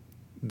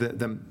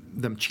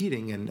them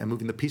cheating and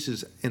moving the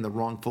pieces in the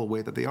wrongful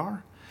way that they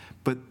are.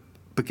 But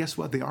guess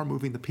what? They are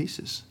moving the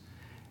pieces.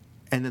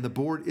 And then the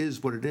board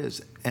is what it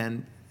is.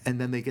 And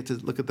then they get to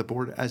look at the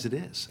board as it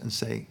is and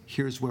say,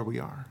 here's where we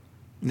are.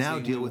 Now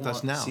deal with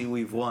us now. See,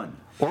 we've won.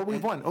 Or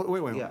we've won. Oh,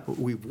 wait. Yeah.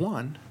 We've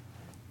won,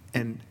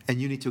 and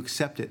you need to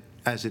accept it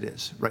as it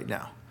is right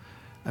now.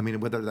 I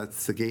mean, whether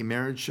that's the gay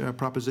marriage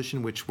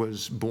proposition, which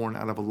was born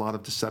out of a lot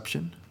of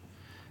deception,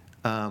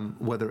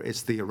 whether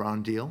it's the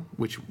Iran deal,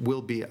 which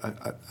will be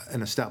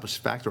an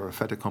established fact, or a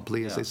fait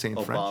accompli, as they say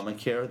in French.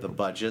 Obamacare, the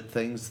budget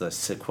things, the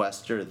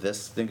sequester,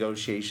 this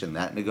negotiation,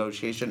 that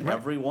negotiation, Right.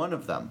 every one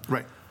of them.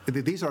 Right.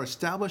 These are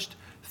established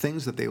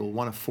things that they will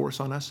want to force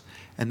on us,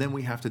 and then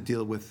we have to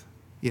deal with,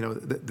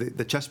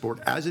 the chessboard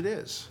as it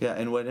is. Yeah,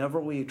 and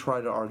whenever we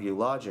try to argue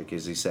logic,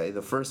 as you say,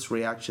 the first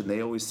reaction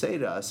they always say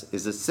to us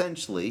is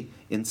essentially,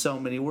 in so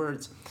many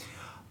words,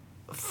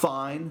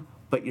 fine,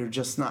 but you're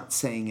just not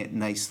saying it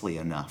nicely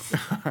enough.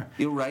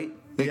 You're right.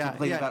 They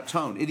complain about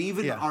tone, and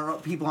even our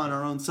people on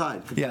our own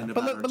side complain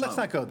about our tone. But let's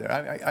not go there.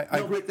 I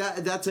agree.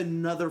 But that's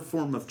another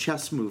form of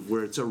chess move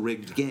where it's a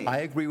rigged game. I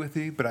agree with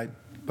you, but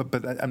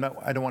I'm not.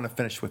 I don't want to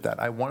finish with that.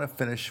 I want to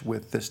finish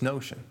with this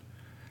notion.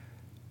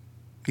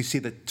 You see,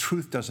 the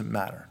truth doesn't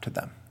matter to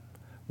them.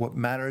 What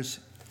matters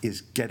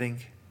is getting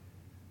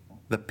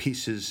the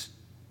pieces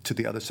to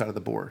the other side of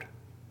the board,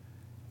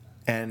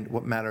 and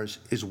what matters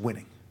is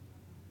winning.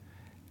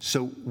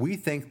 So we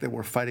think that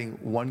we're fighting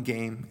one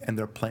game and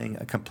they're playing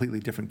a completely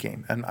different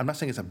game. And I'm not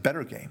saying it's a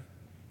better game.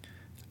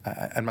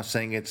 I'm not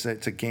saying it's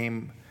a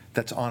game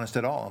that's honest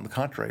at all. On the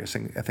contrary, I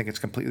think it's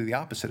completely the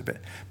opposite of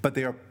it. But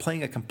they are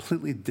playing a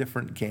completely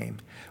different game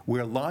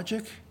where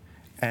logic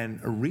and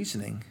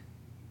reasoning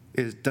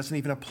doesn't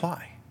even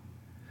apply.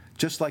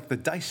 Just like the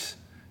dice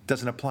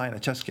doesn't apply in a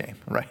chess game,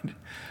 right?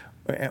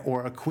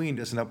 Or a queen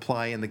doesn't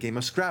apply in the game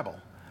of Scrabble.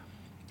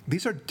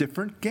 These are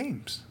different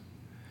games.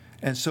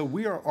 And so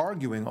we are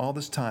arguing all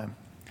this time.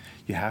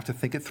 You have to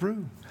think it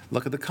through.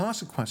 Look at the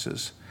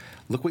consequences.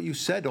 Look what you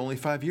said only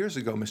 5 years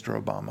ago, Mr.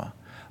 Obama.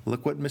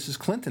 Look what Mrs.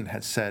 Clinton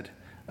had said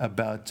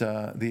about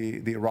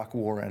the Iraq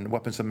War and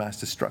weapons of mass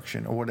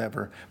destruction or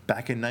whatever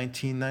back in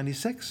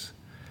 1996.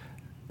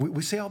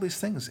 We say all these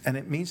things, and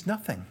it means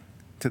nothing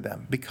to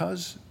them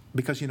because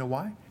you know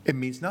why? It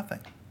means nothing.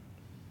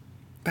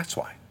 That's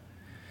why.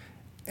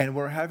 And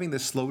we're having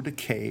this slow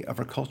decay of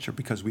our culture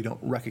because we don't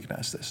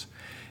recognize this.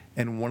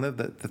 And one of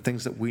the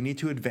things that we need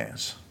to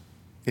advance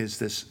is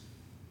this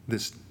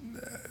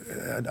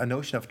a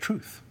notion of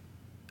truth,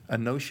 a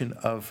notion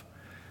of,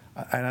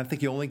 and I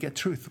think you only get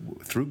truth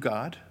through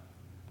God,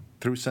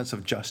 through a sense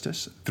of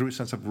justice, through a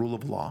sense of rule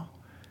of law.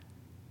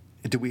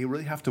 Do we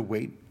really have to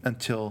wait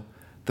until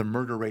the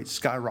murder rate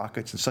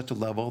skyrockets in such a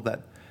level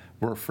that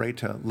we're afraid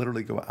to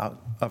literally go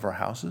out of our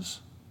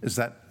houses? Is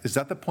that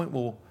the point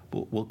we'll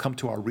come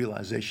to our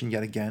realization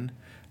yet again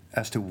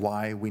as to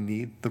why we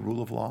need the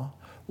rule of law?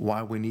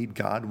 Why we need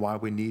God, why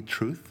we need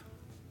truth?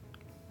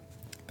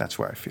 That's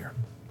where I fear.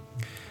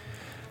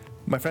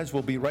 My friends,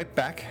 we'll be right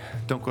back.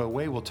 Don't go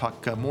away. We'll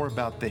talk more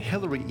about the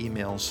Hillary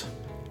emails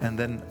and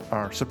then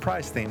our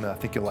surprise theme. I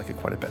think you'll like it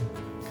quite a bit.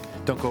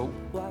 Don't go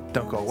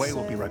away.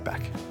 We'll be right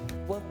back.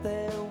 What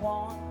they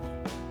want,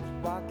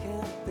 why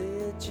can't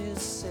they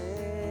just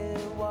say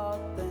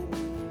what they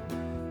mean?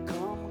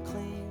 Come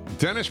clean.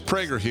 Dennis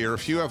Prager here.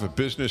 If you have a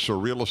business or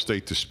real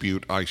estate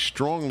dispute, I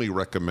strongly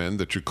recommend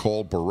that you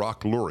call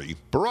Barak Lurie.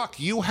 Barak,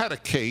 you had a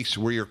case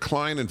where your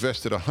client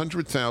invested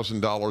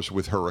 $100,000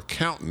 with her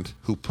accountant,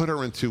 who put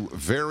her into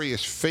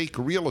various fake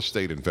real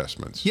estate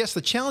investments. Yes, the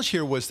challenge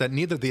here was that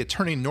neither the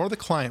attorney nor the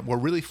client were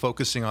really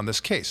focusing on this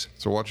case.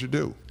 So what'd you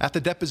do? At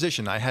the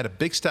deposition, I had a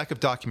big stack of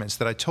documents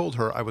that I told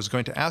her I was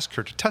going to ask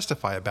her to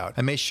testify about.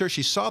 I made sure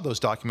she saw those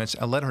documents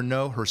and let her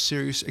know her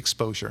serious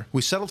exposure.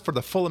 We settled for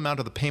the full amount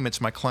of the payments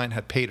my client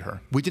had paid her.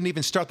 We didn't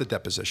even start the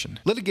deposition.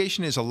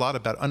 Litigation is a lot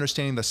about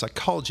understanding the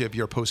psychology of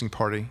your opposing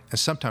party and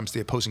sometimes the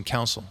opposing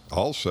counsel.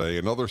 I'll say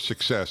another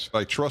success.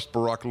 I trust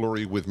Barak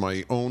Lurie with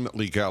my own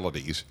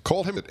legalities.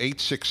 Call him at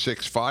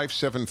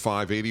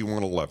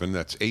 866-575-8111.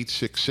 That's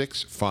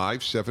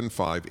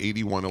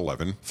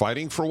 866-575-8111.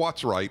 Fighting for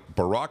what's right.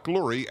 Barak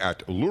Lurie at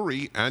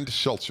Lurie and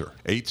Seltzer.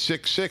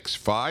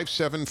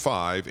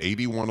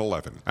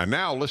 866-575-8111. And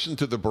now listen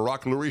to the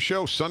Barak Lurie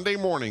Show Sunday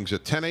mornings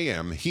at 10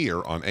 a.m.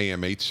 here on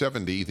AM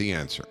 870, The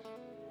Answer.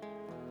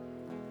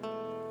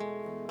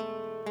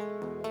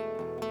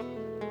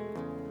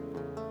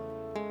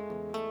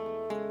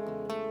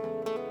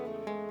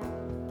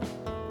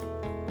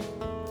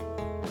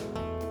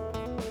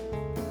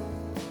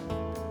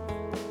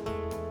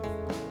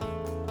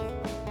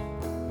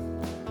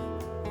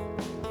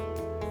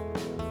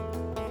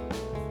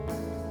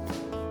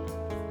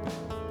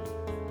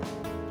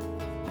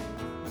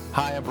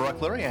 Hi, I'm Barak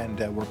Lurie, and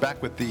we're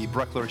back with the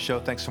Barak Lurie Show.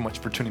 Thanks so much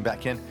for tuning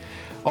back in.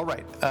 All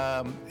right,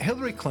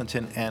 Hillary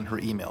Clinton and her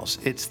emails.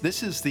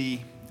 This is the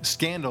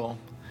scandal.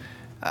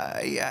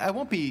 I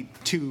won't be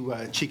too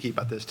cheeky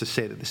about this to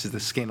say that this is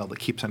the scandal that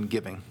keeps on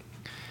giving.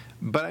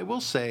 But I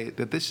will say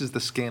that this is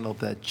the scandal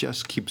that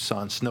just keeps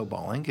on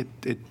snowballing.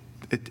 It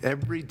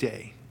every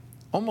day,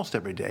 almost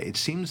every day, it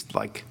seems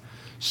like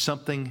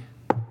something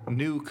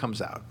new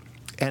comes out.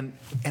 And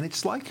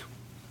it's like...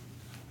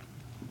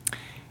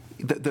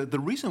 The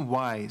reason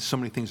why so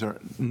many things are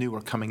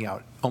coming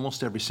out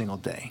almost every single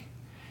day,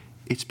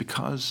 it's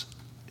because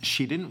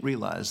she didn't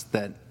realize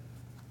that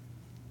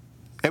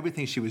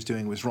everything she was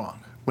doing was wrong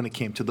when it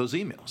came to those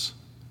emails,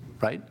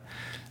 right?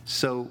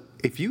 So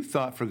if you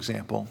thought, for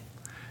example,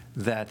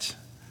 that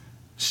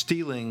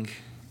stealing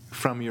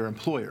from your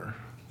employer,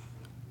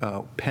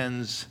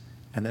 pens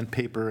and then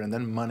paper and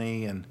then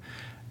money and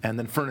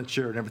then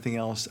furniture and everything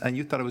else, and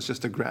you thought it was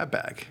just a grab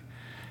bag,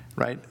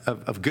 right,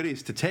 of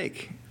goodies to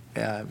take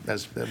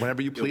as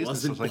whenever you please.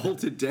 It wasn't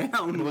bolted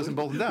down. It wasn't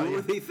bolted down. What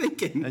were they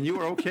thinking? And you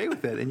were okay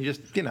with it, and you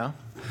just,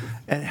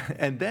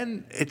 and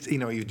then it's,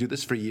 you do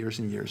this for years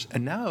and years,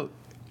 and now,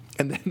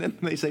 and then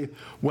they say,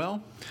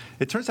 well,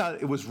 it turns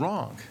out it was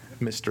wrong,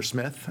 Mr.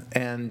 Smith,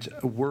 and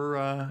we're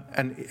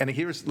and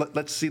here's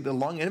let's see the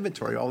long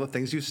inventory, all the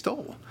things you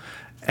stole,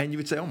 and you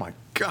would say, oh my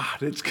God,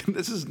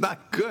 this is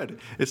not good.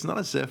 It's not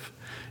as if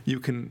you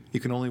can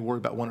only worry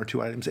about one or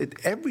two items.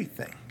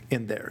 Everything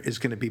in there is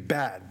going to be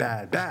bad,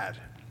 bad, bad.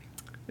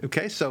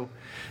 Okay, so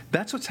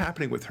that's what's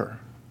happening with her,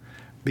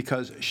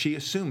 because she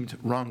assumed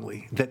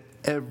wrongly that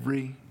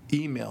every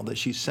email that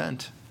she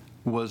sent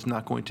was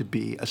not going to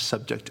be a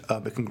subject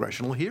of a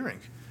congressional hearing.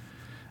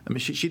 I mean,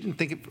 she didn't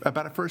think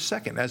about it for a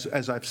second.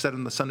 As I've said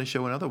on the Sunday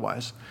Show and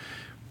otherwise,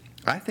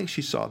 I think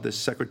she saw this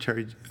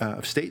Secretary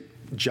of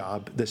State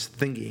job, this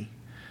thingy,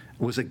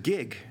 was a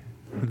gig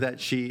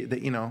that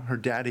her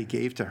daddy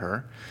gave to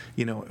her,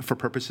 for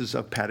purposes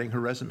of padding her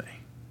resume.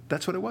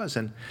 That's what it was,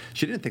 and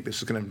she didn't think this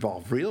was going to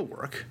involve real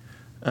work.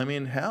 I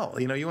mean, hell,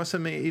 you want to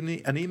send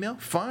me an email?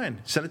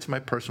 Fine, send it to my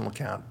personal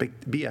account,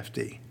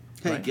 BFD.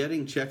 Hey, right?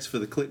 Getting checks for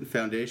the Clinton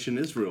Foundation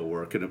is real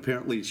work, and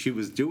apparently she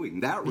was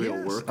doing that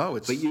real work,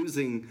 but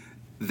using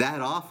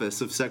that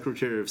office of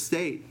Secretary of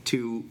State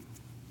to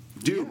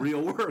do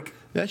real work.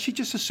 Yeah, she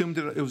just assumed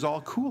that it was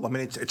all cool. I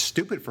mean, it's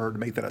stupid for her to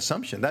make that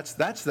assumption. That's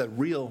the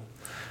real,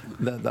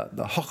 the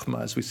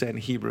chokhmah, as we say in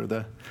Hebrew,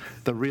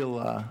 the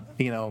real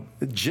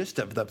gist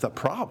of the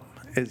problem.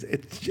 It's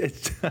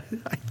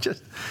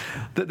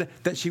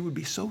that she would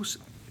be so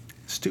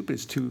stupid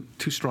is too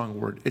strong a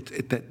word.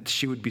 That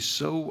she would be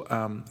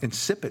so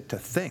insipid to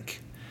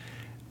think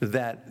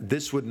that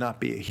this would not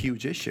be a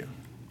huge issue,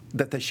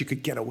 that she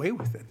could get away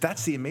with it.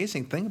 That's the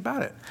amazing thing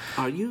about it.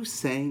 Are you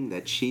saying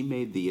that she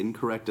made the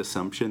incorrect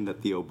assumption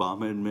that the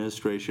Obama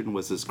administration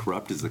was as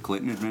corrupt as the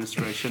Clinton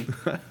administration?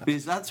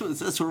 Because that's sort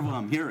of what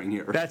I'm hearing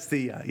here. That's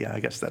the I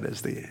guess that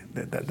is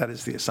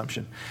the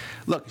assumption.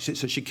 Look,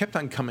 so she kept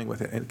on coming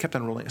with it and kept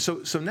on rolling.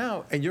 So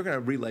now, and you're going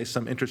to relay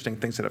some interesting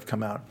things that have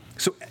come out.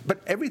 So,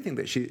 but everything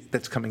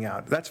that's coming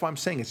out, that's why I'm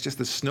saying it's just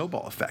the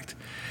snowball effect.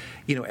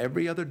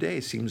 Every other day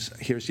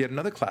here's yet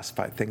another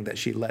classified thing that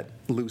she let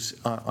loose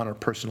on her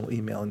personal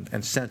email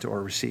and sent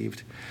or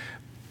received.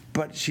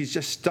 But she's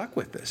just stuck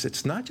with this.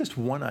 It's not just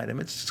one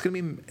item. It's going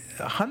to be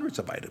hundreds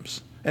of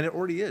items. And it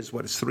already is.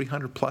 It's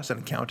 300 plus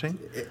and counting?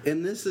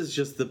 And this is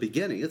just the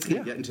beginning. It's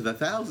going to get into the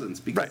thousands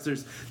because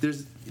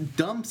there's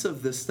dumps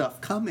of this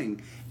stuff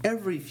coming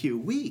every few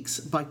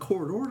weeks by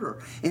court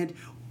order. And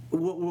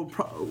what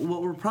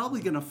we're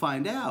probably going to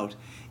find out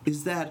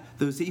is that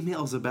those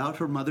emails about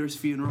her mother's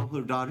funeral,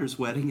 her daughter's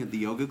wedding, and the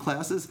yoga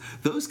classes,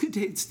 those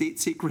contain state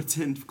secrets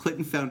and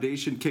Clinton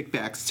Foundation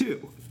kickbacks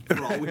too,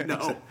 for all we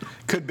know.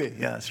 Could be.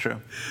 Yeah, that's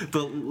true.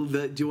 But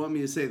do you want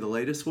me to say the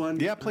latest one?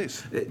 Yeah,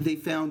 please. They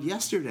found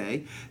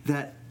yesterday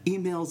that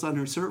emails on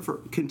her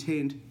server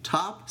contained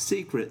top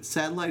secret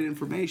satellite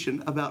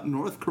information about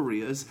North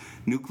Korea's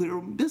nuclear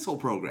missile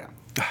program.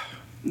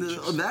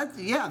 That's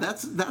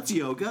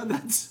yoga.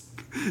 That's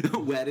a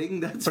wedding.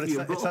 That's but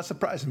it's not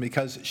surprising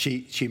because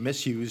she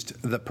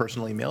misused the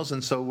personal emails,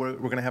 and so we're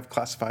going to have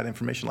classified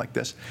information like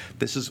this.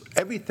 This is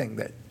everything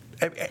that.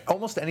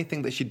 Almost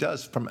anything that she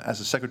does as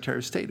a Secretary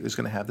of State is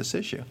going to have this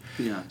issue.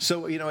 Yeah.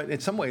 So in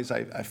some ways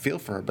I feel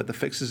for her, but the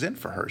fix is in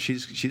for her.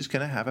 She's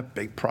going to have a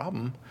big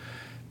problem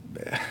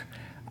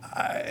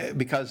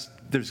because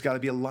there's got to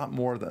be a lot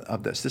more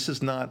of this.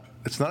 It's not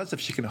as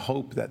if she can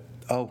hope that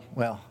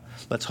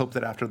let's hope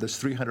that after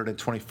this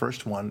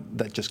 321st one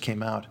that just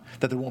came out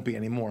that there won't be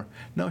any more.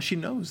 No, she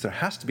knows there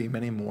has to be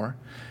many more.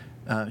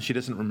 She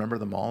doesn't remember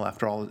them all.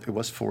 After all, it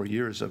was 4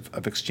 years of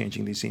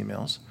exchanging these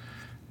emails.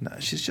 No,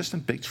 she's just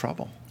in big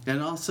trouble.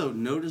 And also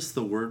notice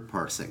the word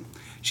parsing.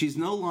 She's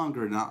no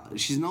longer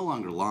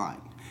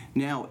lying.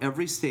 Now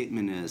every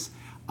statement is,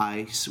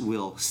 I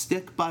will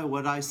stick by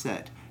what I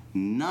said.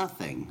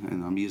 Nothing,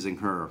 and I'm using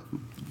her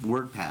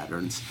word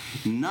patterns,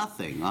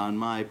 nothing on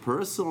my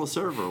personal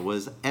server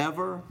was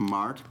ever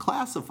marked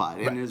classified.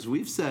 Right. And as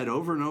we've said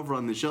over and over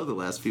on the show the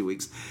last few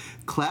weeks,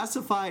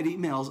 classified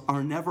emails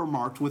are never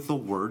marked with the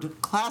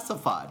word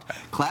classified.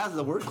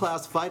 The word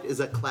classified is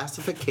a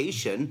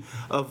classification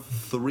of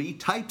 3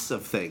 types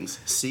of things: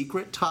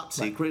 secret, top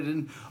secret,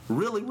 and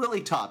really,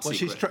 really top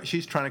secret. Well,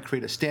 she's trying to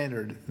create a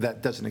standard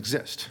that doesn't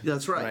exist.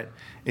 That's right.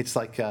 It's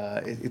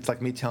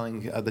like me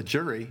telling the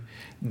jury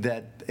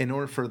that in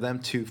order for them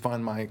to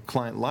find my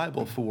client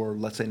liable for,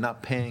 let's say,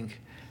 not paying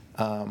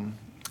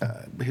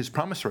his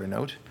promissory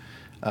note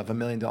of $1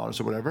 million or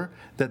whatever,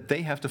 that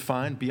they have to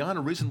find beyond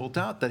a reasonable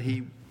doubt that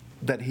he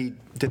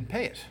didn't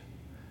pay it.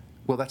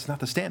 Well, that's not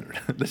the standard.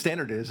 The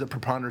standard is a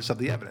preponderance of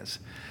the evidence.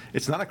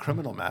 It's not a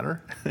criminal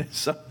matter.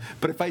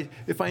 But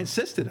if I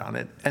insisted on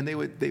it, and they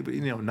would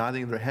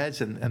nodding their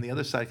heads, and the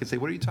other side could say,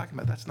 "What are you talking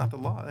about? That's not the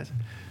law."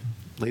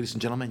 Ladies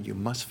and gentlemen, you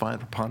must find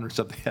preponderance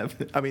of the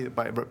evidence. I mean,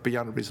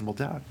 beyond a reasonable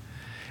doubt.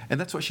 And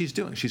that's what she's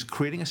doing. She's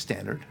creating a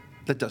standard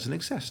that doesn't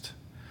exist,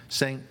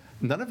 saying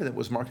none of it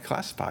was marked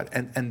classified,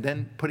 and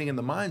then putting in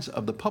the minds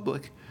of the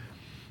public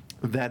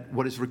that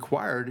what is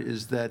required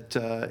is that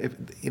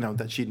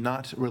that she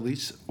not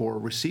release or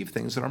receive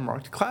things that are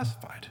marked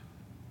classified.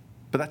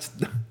 But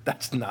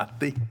that's not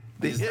the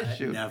issue.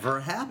 That never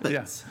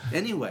happens. Yeah.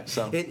 Anyway,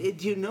 So.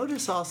 do you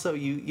notice also,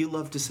 you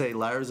love to say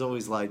liars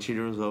always lie,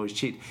 cheaters always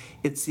cheat.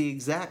 It's the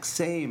exact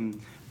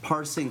same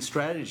parsing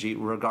strategy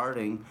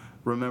regarding,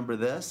 remember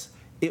this?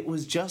 It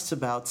was just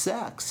about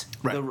sex.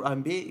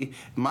 Right.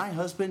 My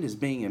husband is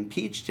being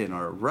impeached in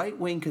a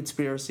right-wing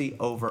conspiracy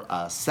over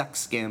a sex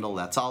scandal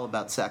that's all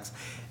about sex,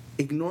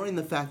 ignoring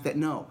the fact that,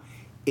 no,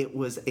 it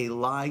was a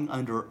lying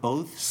under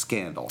oath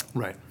scandal.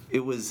 Right.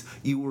 It was,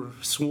 you were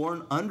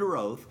sworn under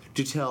oath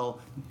to tell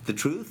the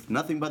truth,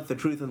 nothing but the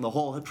truth and the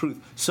whole truth,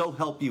 so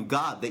help you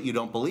God, that you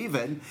don't believe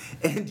in,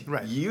 and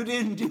Right. you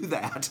didn't do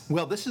that.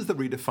 Well, this is the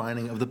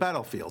redefining of the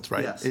battlefield,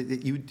 right? Yes.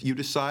 You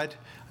decide,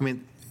 I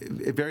mean,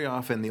 very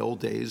often in the old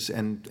days,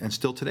 and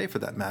still today for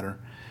that matter,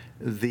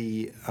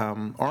 the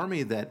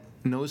army that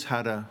knows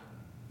how to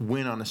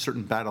win on a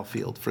certain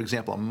battlefield, for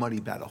example, a muddy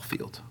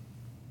battlefield,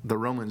 the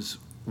Romans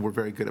were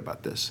very good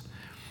about this.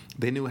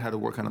 They knew how to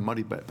work on a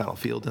muddy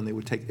battlefield, and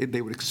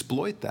they would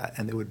exploit that,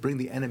 and they would bring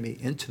the enemy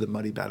into the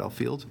muddy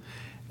battlefield,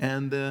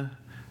 and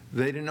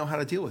they didn't know how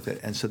to deal with it,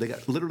 and so they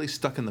got literally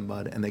stuck in the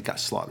mud and they got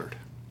slaughtered.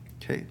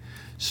 Okay,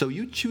 so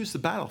you choose the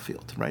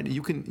battlefield, right?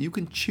 You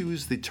can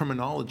choose the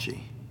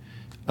terminology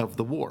of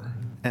the war,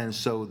 and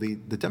so the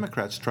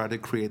Democrats tried to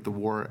create the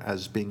war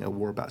as being a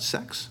war about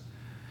sex,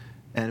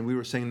 and we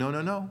were saying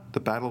no, the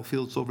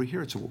battlefield's over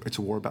here. It's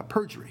a war about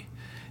perjury,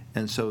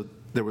 and so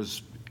there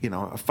was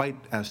a fight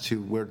as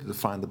to where to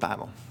define the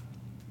battle.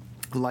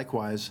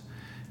 Likewise,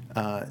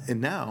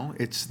 and now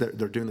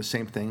they're doing the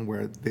same thing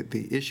where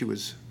the issue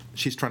is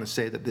she's trying to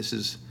say that this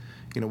is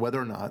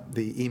whether or not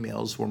the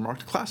emails were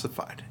marked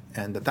classified,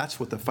 and that's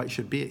what the fight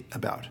should be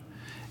about.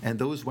 And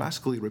those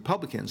wascally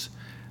Republicans,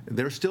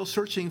 they're still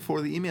searching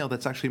for the email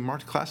that's actually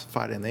marked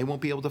classified, and they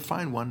won't be able to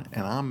find one.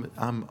 And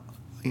I'm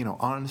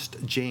honest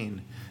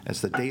Jane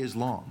as the day is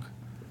long.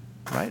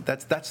 Right?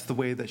 That's the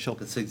way that she'll.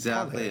 That's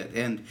exactly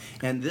it.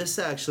 And this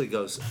actually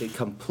goes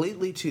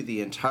completely to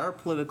the entire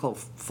political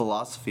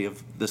philosophy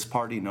of this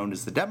party known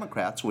as the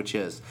Democrats, which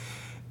is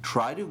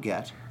try to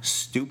get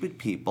stupid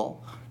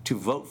people to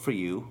vote for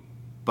you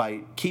by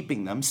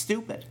keeping them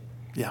stupid.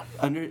 Yeah.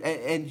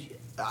 And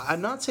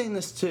I'm not saying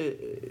this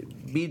to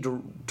be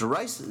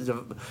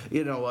derisive,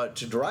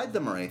 to deride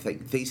them or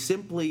anything. They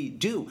simply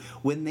do.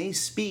 When they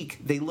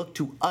speak, they look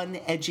to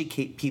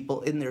uneducate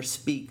people in their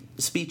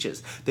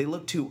speeches. They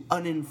look to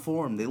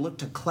uninform. They look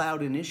to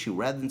cloud an issue.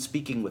 Rather than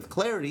speaking with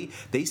clarity,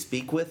 they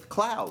speak with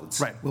clouds.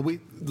 Right. Well,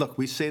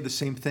 we say the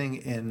same thing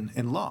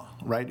in law,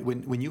 right?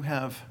 When you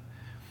have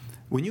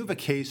a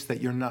case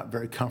that you're not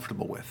very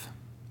comfortable with,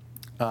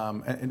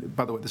 and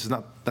by the way,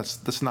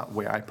 that's not the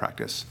way I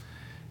practice.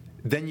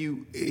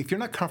 Then if you're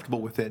not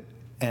comfortable with it,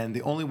 and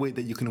the only way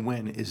that you can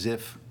win is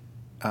if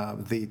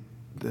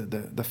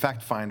the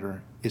fact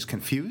finder is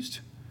confused,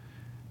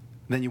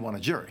 then you want a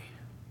jury,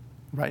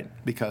 right?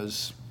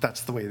 Because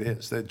that's the way it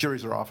is. The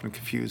juries are often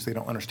confused. They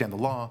don't understand the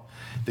law.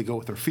 They go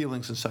with their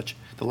feelings and such.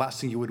 The last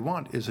thing you would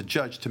want is a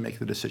judge to make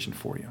the decision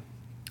for you.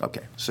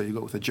 Okay, so you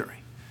go with a jury.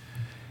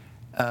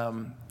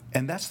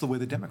 And that's the way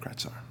the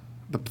Democrats are.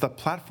 The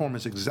platform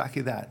is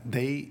exactly that.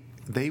 They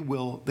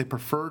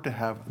prefer to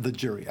have the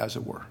jury, as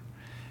it were.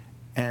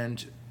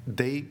 And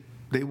they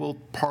will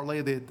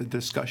parlay the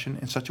discussion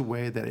in such a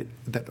way that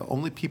the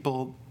only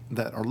people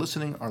that are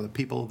listening are the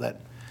people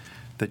that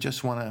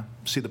just want to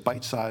see the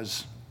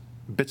bite-sized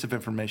bits of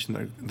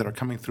information that are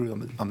coming through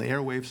on the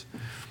airwaves.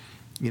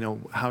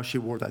 How she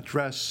wore that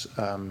dress.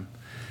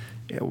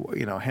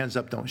 Hands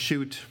up, don't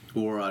shoot.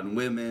 War on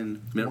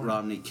women. Mitt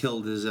Romney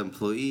killed his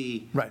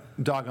employee. Right.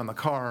 Dog on the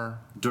car.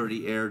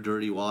 Dirty air,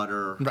 dirty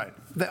water. Right.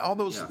 All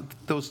those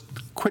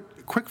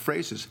quick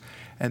phrases,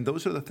 and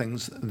those are the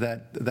things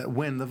that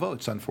win the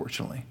votes,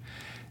 unfortunately.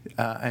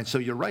 And so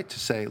you're right to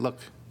say, look,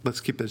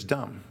 let's keep this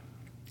dumb.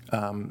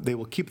 They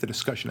will keep the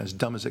discussion as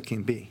dumb as it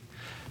can be,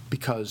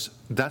 because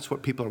that's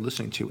what people are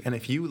listening to. And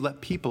if you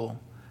let people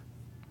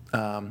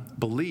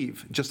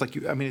believe, just like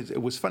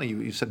it was funny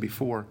you said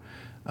before.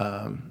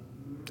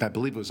 I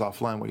believe it was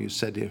offline where you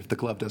said if the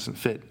glove doesn't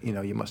fit,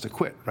 you must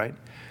acquit, right?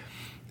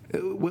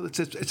 Well,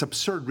 it's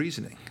absurd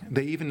reasoning.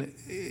 They even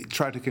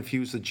tried to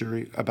confuse the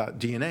jury about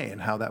DNA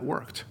and how that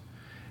worked.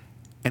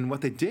 And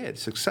what they did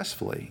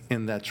successfully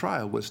in that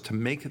trial was to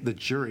make the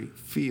jury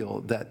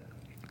feel that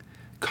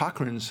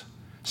Cochran's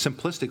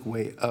simplistic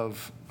way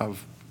of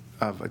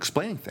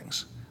explaining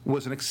things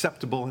was an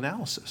acceptable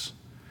analysis.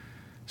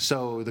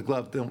 So the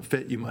glove don't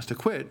fit, you must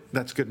acquit.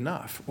 That's good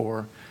enough.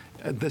 Or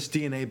this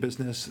DNA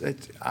business,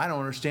 I don't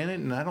understand it,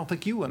 and I don't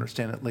think you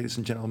understand it, ladies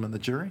and gentlemen of the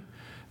jury.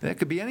 That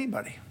could be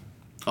anybody.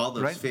 All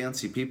those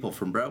fancy people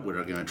from Brentwood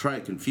are going to try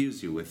to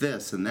confuse you with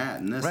this and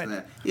that and this and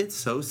that. It's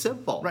so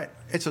simple. Right.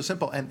 It's so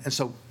simple. And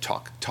so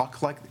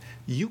talk like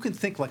you can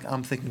think like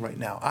I'm thinking right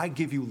now. I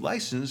give you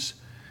license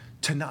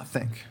to not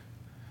think.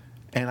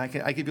 And I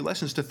give you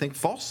lessons to think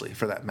falsely,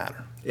 for that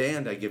matter.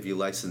 And I give you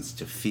license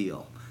to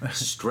feel.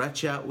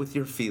 Stretch out with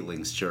your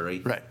feelings,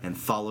 Jerry, right. and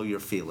follow your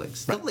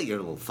feelings. Right. Don't let your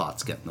little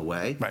thoughts get in the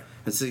way. Right.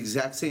 It's the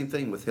exact same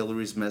thing with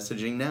Hillary's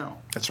messaging now.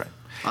 That's right.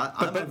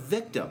 I'm a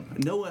victim.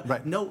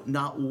 Right. No,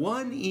 not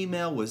one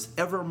email was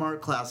ever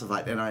marked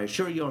classified, and I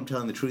assure you I'm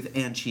telling the truth,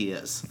 and she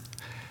is.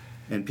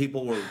 And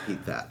people will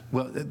repeat that.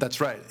 Well,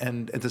 that's right.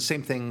 And the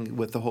same thing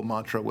with the whole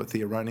mantra with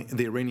the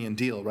Iranian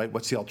deal, right?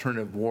 What's the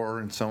alternative? War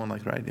and so on,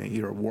 like, right?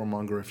 You're a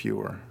warmonger if you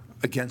are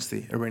against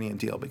the Iranian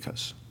deal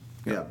because...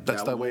 Yeah,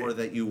 that's that the way. war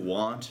that you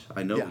want.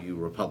 I know you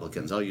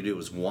Republicans. All you do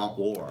is want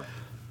war.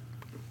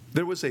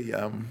 There was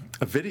a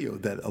video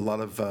that a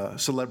lot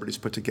of celebrities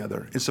put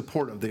together in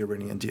support of the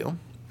Iranian deal.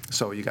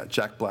 So you got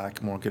Jack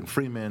Black, Morgan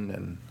Freeman,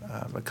 and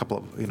a couple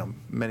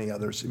of many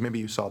others. Maybe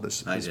you saw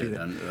this. I did.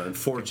 Video.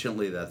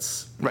 Unfortunately,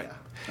 that's right.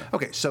 Yeah.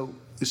 Okay, so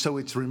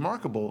it's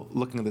remarkable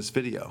looking at this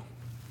video,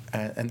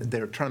 and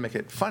they're trying to make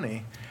it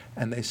funny,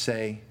 and they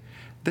say,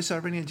 "This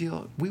Iranian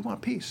deal, we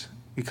want peace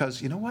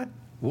because you know what."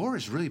 War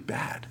is really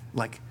bad.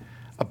 Like,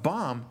 a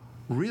bomb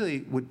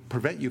really would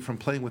prevent you from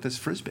playing with this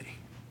frisbee.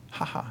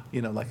 Haha.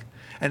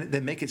 And they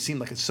make it seem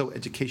like it's so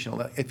educational.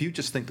 That if you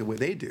just think the way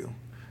they do,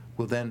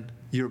 well, then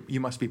you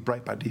must be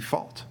bright by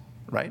default,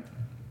 right?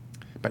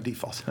 By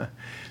default.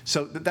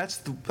 So that's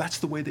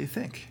the way they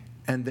think,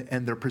 and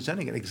they're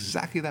presenting it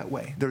exactly that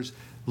way. There's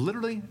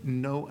literally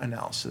no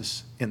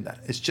analysis in that.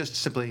 It's just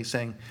simply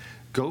saying,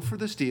 go for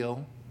this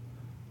deal,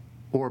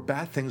 or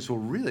bad things will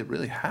really,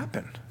 really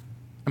happen.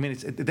 I mean,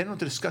 they don't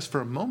discuss for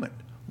a moment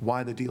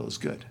why the deal is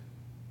good.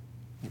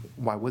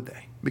 Why would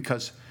they?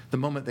 Because the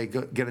moment they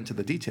get into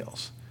the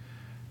details,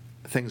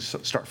 things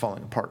start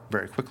falling apart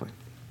very quickly.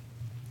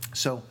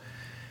 So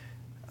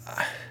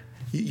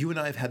you and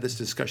I have had this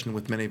discussion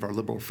with many of our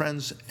liberal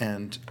friends,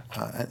 and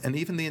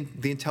even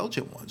the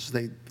intelligent ones.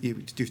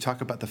 You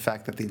talk about the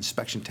fact that the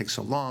inspection takes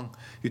so long.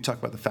 You talk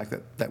about the fact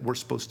that we're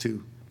supposed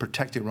to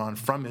protect Iran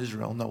from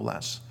Israel, no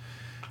less.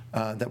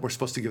 That we're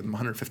supposed to give them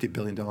 $150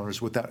 billion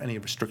without any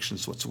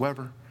restrictions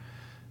whatsoever.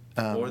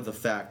 Or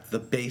the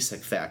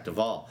basic fact of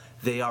all,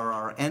 they are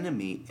our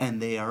enemy and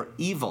they are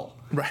evil.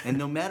 Right. And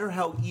no matter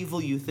how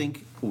evil you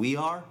think we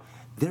are,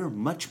 they're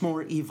much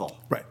more evil.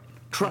 Right.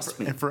 Trust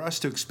me. And for us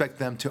to expect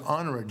them to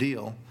honor a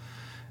deal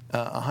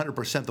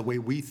 100% the way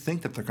we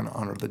think that they're going to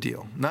honor the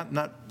deal, not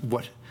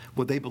what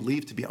they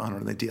believe to be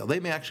honoring the deal. They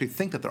may actually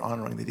think that they're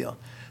honoring the deal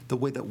the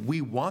way that we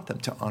want them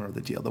to honor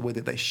the deal, the way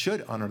that they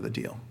should honor the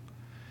deal.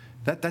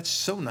 That's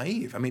so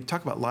naive. I mean,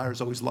 talk about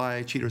liars always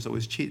lie, cheaters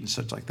always cheat, and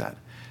such like that.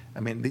 I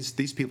mean,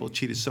 these people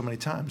cheated so many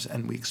times,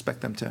 and we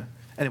expect them to.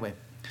 Anyway,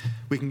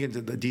 we can get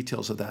into the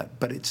details of that,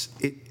 but it's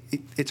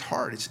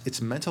hard.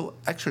 It's mental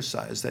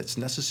exercise that's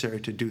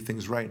necessary to do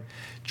things right.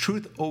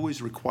 Truth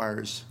always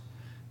requires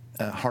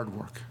hard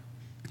work.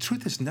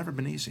 Truth has never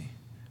been easy,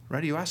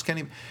 right? You ask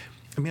any.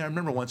 I mean, I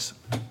remember once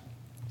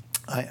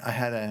I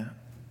had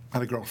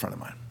a girlfriend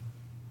of mine,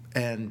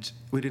 and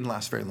we didn't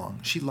last very long.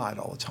 She lied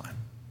all the time.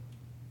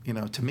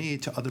 To me,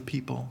 to other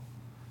people.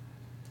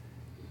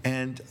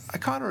 And I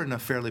caught her in a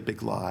fairly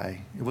big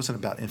lie. It wasn't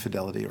about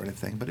infidelity or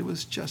anything, but it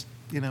was just,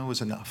 it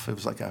was enough. It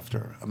was like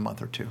after a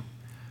month or two.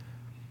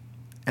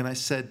 And I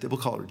said, we'll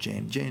call her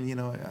Jane. Jane,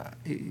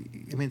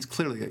 it's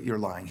clearly that you're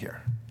lying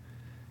here.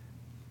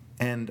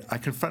 And I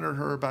confronted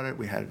her about it.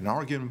 We had an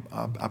argument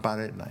about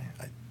it, and I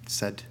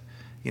said,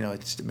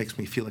 it makes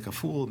me feel like a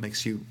fool. It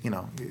makes you,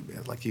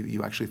 like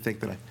you actually think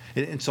that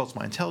it insults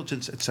my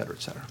intelligence, et cetera,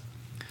 et cetera.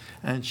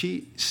 And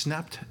she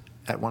snapped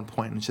at one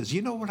point and says,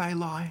 you know what I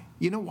lie?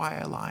 You know why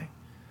I lie?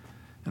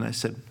 And I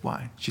said,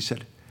 why? She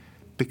said,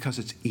 because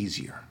it's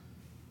easier.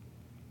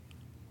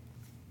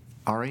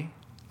 Ari,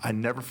 I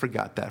never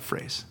forgot that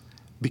phrase.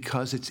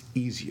 Because it's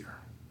easier.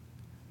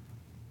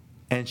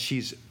 And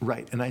she's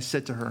right. And I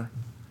said to her,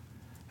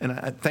 and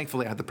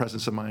thankfully I had the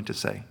presence of mind to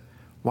say,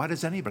 why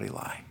does anybody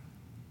lie?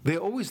 They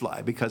always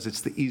lie because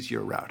it's the easier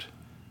route,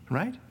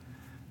 right?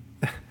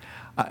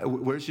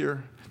 Where's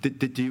your...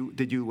 Did you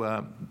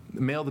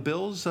mail the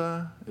bills,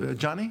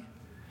 Johnny?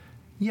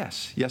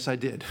 Yes, I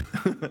did.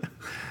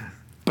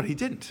 But he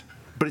didn't.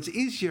 But it's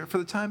easier for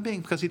the time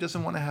being because he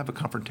doesn't want to have a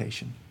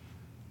confrontation,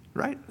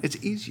 right? It's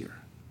easier.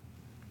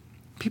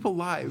 People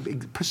lie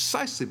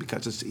precisely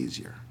because it's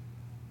easier.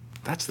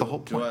 That's the whole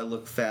point. Do I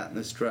look fat in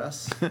this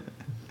dress?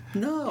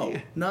 No,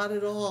 not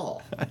at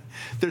all.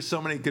 There's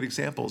so many good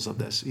examples of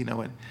this,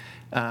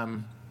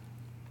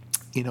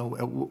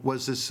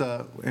 was this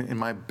in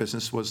my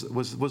business?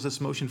 Was this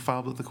motion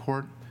filed with the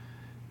court?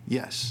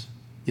 Yes,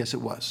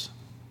 it was.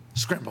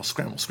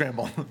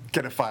 Scramble,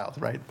 get it filed,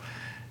 right?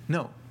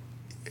 No,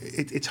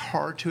 it's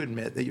hard to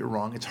admit that you're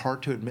wrong. It's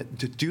hard to admit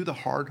to do the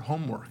hard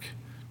homework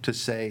to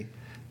say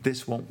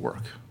this won't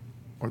work,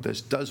 or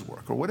this does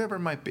work, or whatever it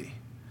might be.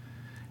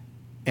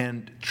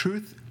 And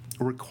truth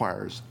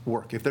requires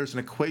work. If there's an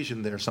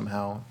equation there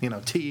somehow,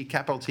 T,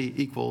 capital T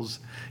equals,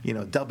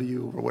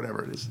 W or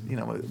whatever it is,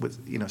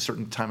 with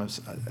certain time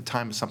is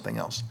something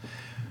else.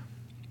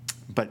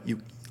 But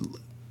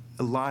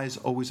lies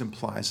always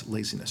implies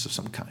laziness of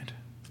some kind,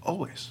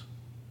 always.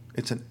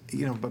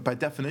 But by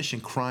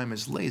definition, crime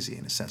is lazy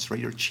in a sense, right?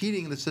 You're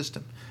cheating the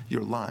system.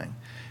 You're lying.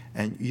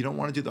 And you don't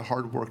want to do the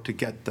hard work to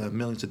get the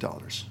millions of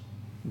dollars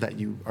that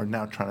you are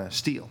now trying to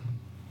steal.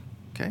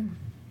 Okay?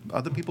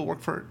 Other people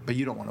work for it, but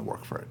you don't want to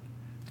work for it.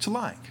 It's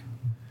lying.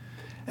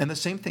 And the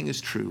same thing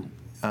is true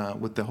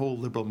with the whole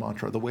liberal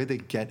mantra, the way they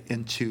get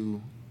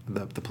into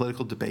the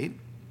political debate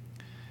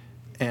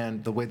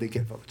and the way they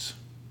get votes.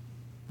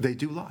 They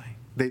do lie.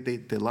 They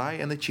lie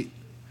and they cheat.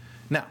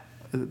 Now,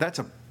 that's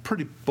a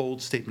pretty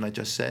bold statement I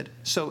just said.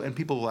 So, and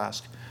people will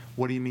ask,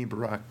 what do you mean,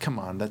 Barak? Come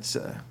on, that's,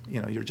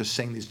 you're just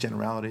saying these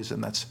generalities,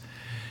 and that's,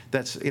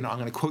 I'm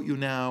going to quote you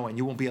now, and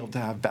you won't be able to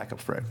have backup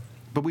for it.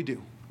 But we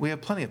do. We have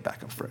plenty of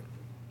backup for it.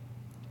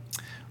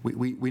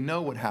 We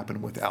know what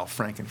happened with Al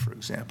Franken, for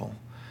example.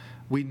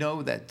 We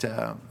know that,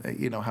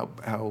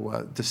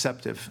 how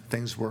deceptive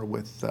things were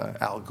with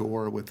Al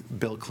Gore, with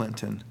Bill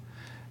Clinton.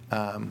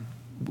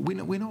 We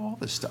know all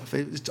this stuff.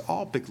 It's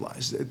all big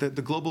lies. The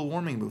global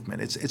warming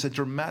movement, it's a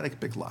dramatic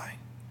big lie.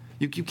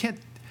 You can't,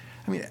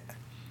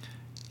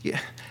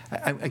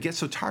 I get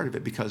so tired of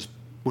it because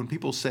when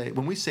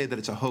we say that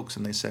it's a hoax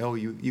and they say, oh,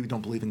 you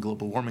don't believe in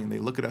global warming, they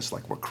look at us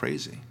like we're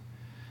crazy.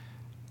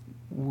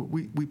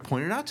 We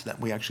point it out to them.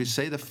 We actually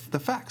say the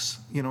facts.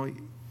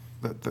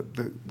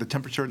 The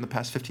temperature in the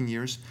past 15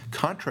 years,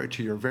 contrary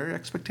to your very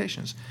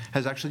expectations,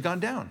 has actually gone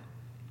down.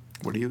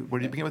 Where do you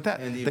begin with that?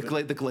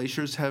 The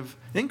glaciers have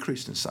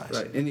increased in size.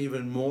 Right, and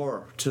even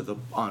more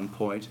on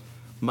point,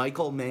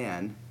 Michael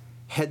Mann,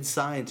 head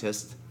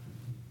scientist,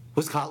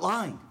 was caught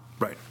lying.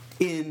 Right.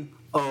 In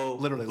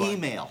literally lying.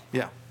 Email.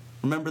 Yeah.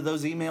 Remember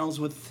those emails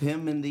with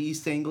him in the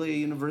East Anglia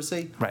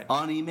University? Right.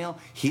 On email?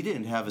 He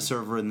didn't have a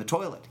server in the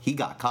toilet. He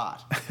got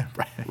caught.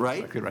 Right. Right?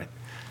 Exactly right.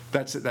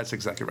 That's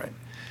exactly right.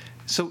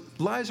 So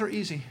lies are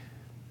easy.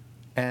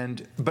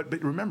 But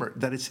remember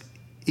that it's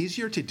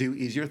easier to do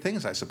easier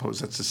things, I suppose.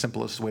 That's the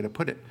simplest way to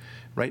put it,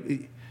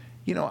 right?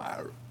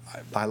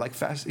 I like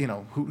fast,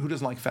 who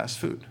doesn't like fast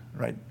food,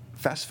 right?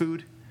 Fast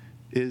food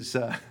is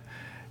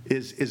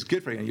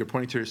good for you. And you're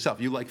pointing to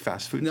yourself. You like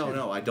fast food too.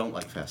 No, I don't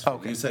like fast food.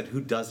 Okay. You said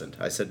who doesn't?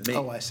 I said me.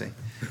 Oh, I see.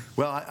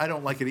 Well, I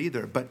don't like it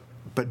either, but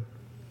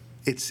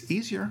it's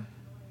easier,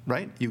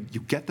 right? You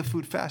get the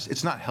food fast.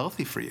 It's not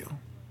healthy for you,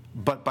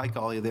 but by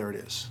golly, there it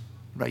is.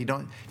 Right? You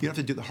don't have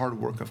to do the hard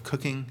work of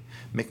cooking,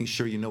 making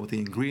sure you know what the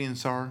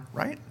ingredients are,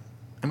 right?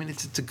 I mean,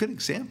 it's a good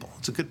example.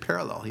 It's a good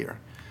parallel here.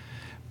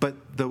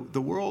 But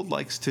the world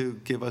likes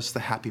to give us the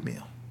happy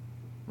meal,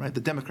 right?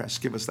 The Democrats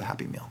give us the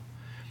happy meal.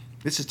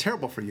 This is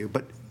terrible for you,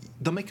 but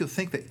they'll make you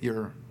think that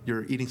you're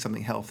eating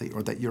something healthy,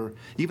 or that you're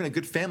even a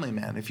good family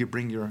man if you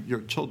bring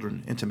your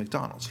children into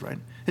McDonald's, right?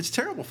 It's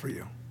terrible for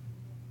you,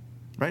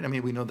 right? I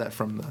mean, we know that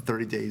from the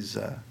 30 Days.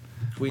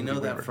 We know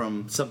that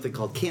from something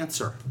called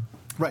cancer.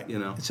 Right.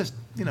 It's just,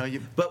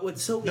 But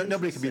what's so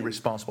nobody can be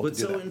responsible What's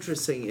to do so that.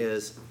 interesting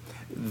is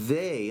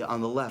they,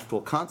 on the left,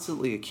 will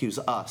constantly accuse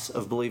us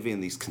of believing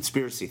in these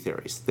conspiracy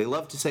theories. They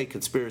love to say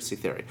conspiracy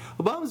theory.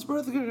 Obama's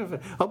birth,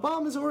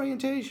 Obama's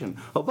orientation,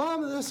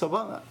 Obama this,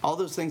 Obama... All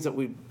those things that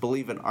we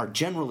believe in are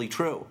generally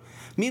true.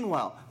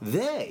 Meanwhile,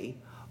 they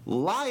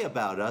lie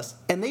about us,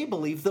 and they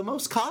believe the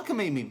most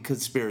cockamamie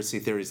conspiracy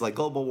theories, like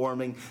global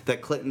warming,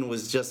 that Clinton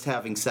was just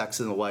having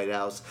sex in the White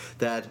House,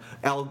 that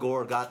Al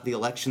Gore got the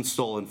election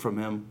stolen from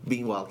him.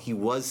 Meanwhile, he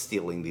was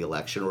stealing the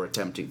election, or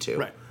attempting to.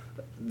 Right.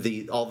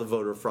 All the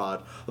voter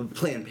fraud,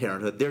 Planned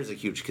Parenthood, there's a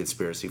huge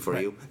conspiracy for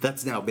you.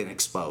 That's now been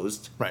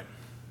exposed. Right.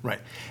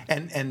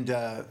 And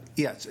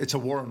it's a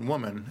war on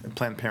women and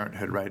Planned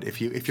Parenthood, right? If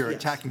you're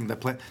attacking the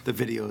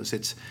videos,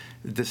 it's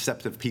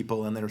deceptive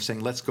people, and they're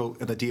saying let's go.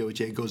 And the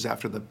DOJ goes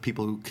after the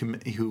people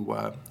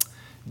who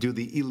do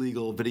the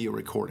illegal video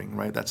recording,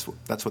 right? That's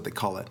what they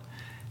call it,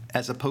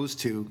 as opposed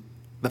to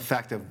the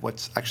fact of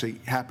what's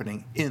actually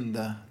happening in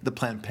the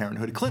Planned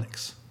Parenthood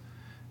clinics.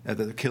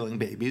 They're killing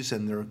babies,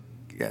 and they're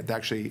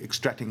actually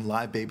extracting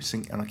live babies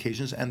on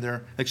occasions, and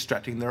they're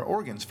extracting their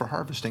organs for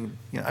harvesting.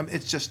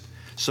 It's just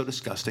so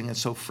disgusting and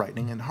so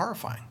frightening and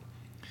horrifying.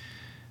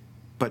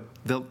 But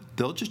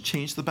they'll just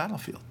change the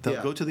battlefield.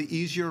 They'll go to the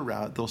easier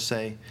route. They'll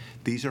say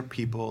these are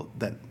people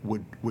that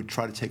would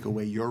try to take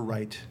away your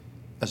right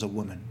as a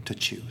woman to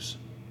choose.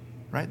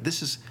 Right?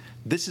 This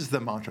is the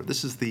mantra.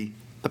 This is the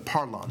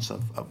parlance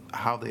of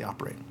how they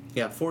operate.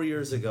 Yeah, 4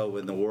 years ago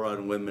when the war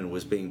on women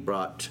was being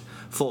brought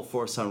full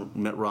force on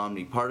Mitt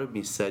Romney, part of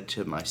me said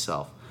to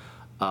myself,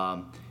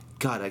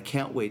 God, I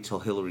can't wait till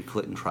Hillary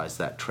Clinton tries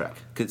that trick,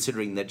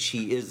 considering that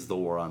she is the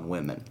war on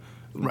women.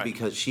 Right.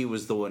 Because she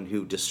was the one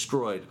who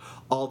destroyed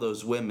all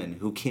those women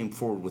who came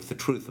forward with the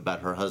truth about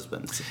her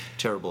husband's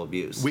terrible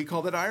abuse. We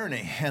call that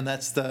irony, and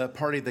that's the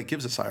party that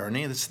gives us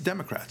irony. It's the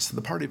Democrats,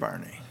 the party of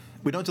irony.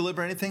 We don't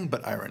deliver anything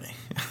but irony.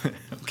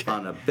 Okay.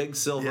 On a big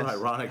silver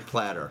ironic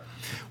platter.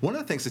 One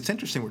of the things that's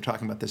interesting, we're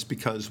talking about this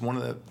because one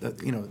of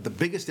the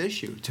biggest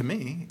issue to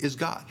me is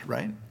God,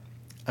 right?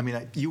 I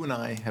mean, you and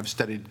I have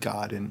studied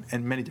God in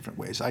many different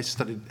ways. I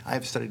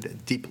have studied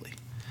it deeply.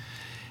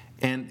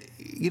 And,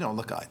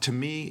 look, to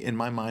me, in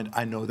my mind,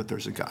 I know that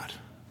there's a God.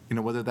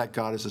 Whether that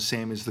God is the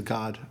same as the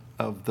God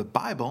of the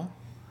Bible,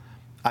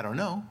 I don't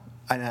know.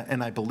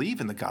 and I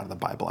believe in the God of the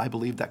Bible. I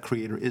believe that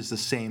Creator is the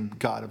same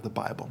God of the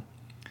Bible.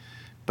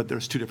 But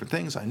there's two different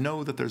things. I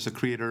know that there's a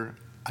Creator.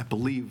 I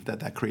believe that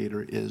that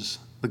Creator is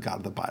the God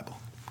of the Bible.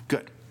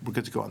 Good. We're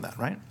good to go on that,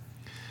 right?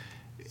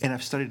 And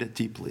I've studied it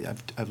deeply.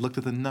 I've looked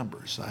at the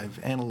numbers.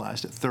 I've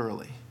analyzed it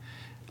thoroughly.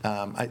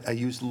 I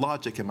use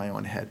logic in my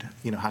own head.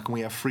 How can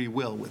we have free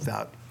will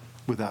without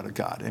a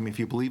God? I mean, if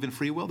you believe in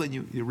free will, then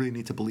you really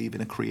need to believe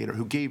in a Creator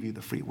who gave you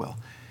the free will.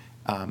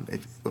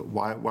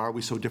 Why are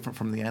we so different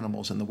from the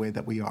animals in the way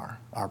that we are?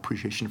 Our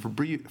appreciation for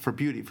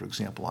beauty, for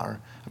example, our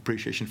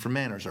appreciation for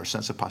manners, our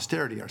sense of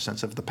posterity, our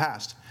sense of the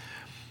past,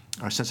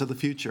 our sense of the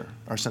future,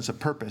 our sense of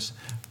purpose.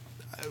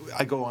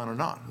 I go on,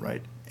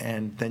 right?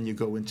 And then you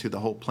go into the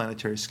whole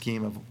planetary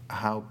scheme of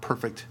how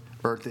perfect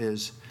Earth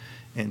is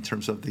in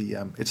terms of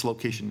its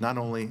location, not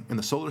only in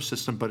the solar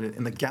system, but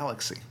in the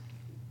galaxy,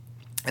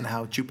 and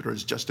how Jupiter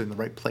is just in the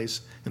right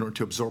place in order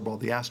to absorb all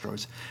the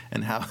asteroids,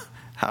 and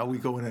how we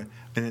go in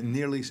a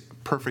nearly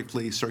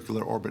perfectly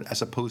circular orbit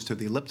as opposed to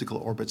the elliptical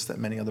orbits that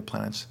many other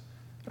planets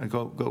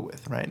go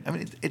with, right? I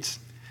mean, it's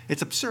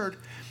absurd,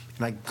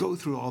 and I go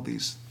through all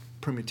these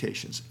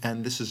permutations,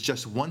 and this is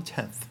just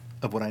 1/10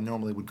 of what I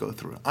normally would go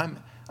through.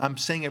 I'm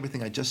saying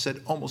everything I just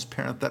said almost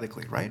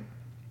parenthetically, right?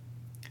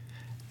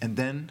 And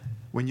then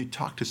when you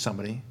talk to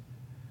somebody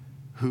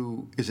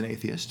who is an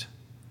atheist,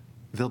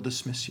 they'll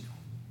dismiss you.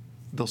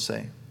 They'll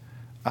say,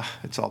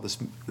 it's all this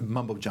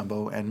mumbo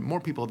jumbo, and more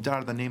people have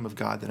doubted the name of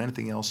God than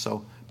anything else,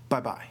 so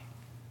bye-bye.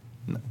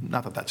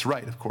 Not that that's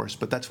right, of course,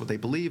 but that's what they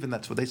believe and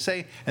that's what they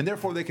say, and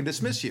therefore they can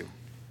dismiss you.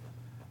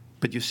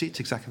 But you see, it's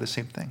exactly the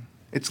same thing.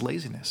 It's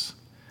laziness.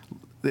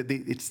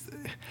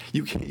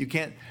 You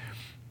can't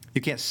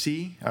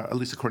see, or at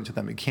least according to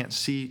them, you can't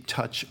see,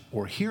 touch,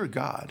 or hear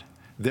God.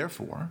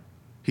 Therefore,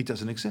 he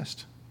doesn't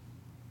exist.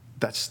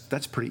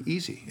 That's pretty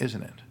easy,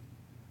 isn't it?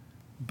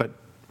 But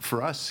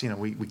for us,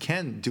 we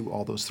can do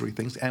all those three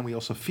things, and we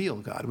also feel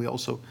God. We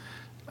also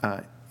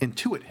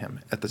intuit him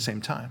at the same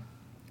time.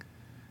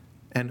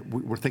 And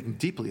we're thinking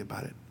deeply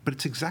about it. But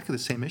it's exactly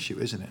the same issue,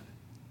 isn't it?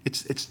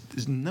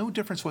 There's no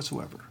difference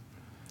whatsoever.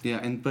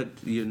 Yeah, but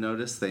you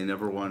notice they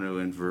never want to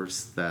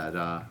inverse that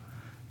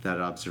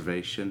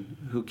observation.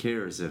 Who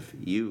cares if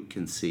you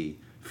can see,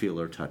 feel,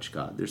 or touch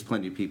God? There's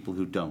plenty of people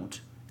who don't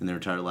in their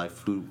entire life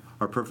who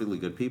are perfectly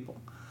good people.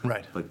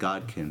 Right. But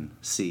God can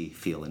see,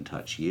 feel, and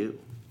touch you.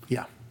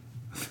 Yeah.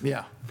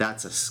 Yeah.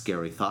 That's a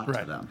scary thought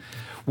to them.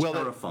 Well,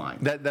 terrifying.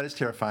 That is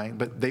terrifying,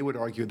 but they would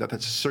argue that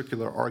that's a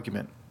circular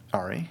argument,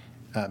 Ari,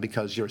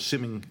 because you're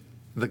assuming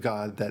the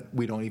God that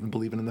we don't even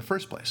believe in the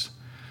first place.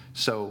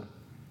 So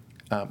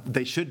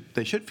they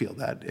should feel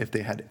that if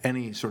they had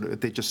if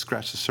they just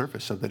scratched the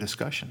surface of the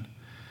discussion.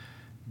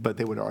 But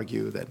they would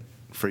argue that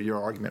for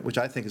your argument, which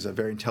I think is a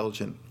very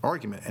intelligent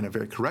argument and a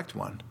very correct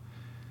one,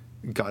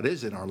 God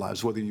is in our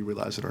lives, whether you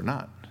realize it or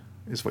not,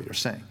 is what you're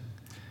saying.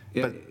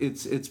 Yeah, but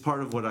it's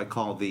part of what I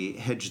call the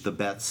hedge the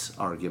bets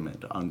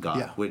argument on God,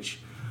 yeah. Which,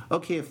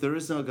 okay, if there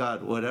is no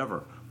God,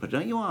 whatever, but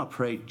don't you want to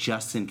pray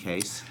just in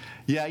case?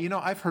 Yeah,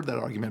 I've heard that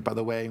argument, by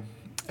the way,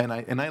 and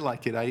I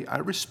like it. I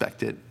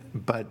respect it,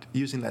 but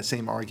using that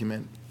same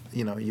argument,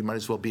 you might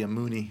as well be a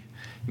Mooney.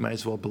 You might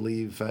as well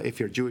believe, if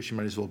you're Jewish, you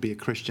might as well be a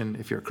Christian.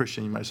 If you're a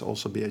Christian, you might as well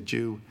also be a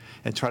Jew,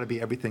 and try to be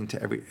everything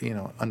to every,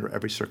 under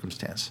every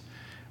circumstance,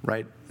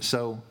 right?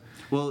 So.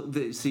 Well,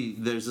 there's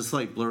a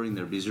slight blurring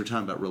there because you're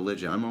talking about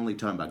religion. I'm only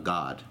talking about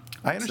God.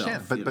 I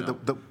understand,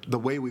 but the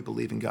way we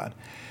believe in God.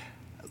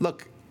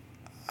 Look,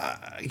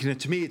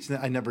 to me,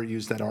 I never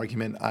use that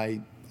argument.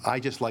 I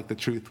just like the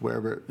truth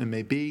wherever it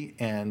may be,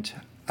 and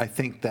I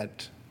think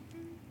that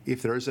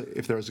if there is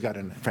a God,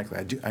 and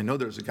frankly, I know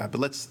there's a God, but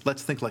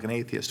let's think like an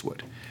atheist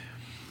would.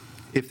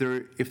 If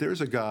there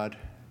is a God,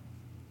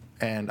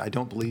 and I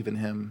don't believe in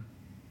him,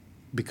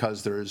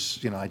 because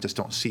I just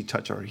don't see,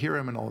 touch, or hear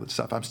him and all that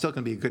stuff, I'm still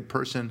going to be a good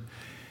person,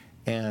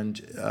 and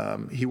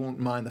he won't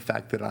mind the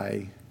fact that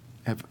I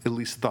have at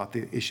least thought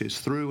the issues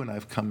through, and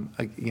I've come,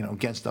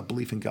 against a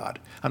belief in God.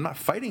 I'm not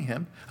fighting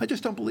him. I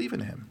just don't believe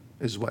in him,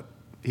 is what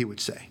he would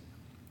say.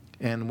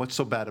 And what's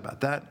so bad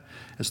about that?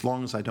 As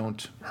long as I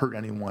don't hurt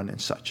anyone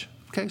and such.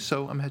 Okay,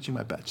 so I'm hedging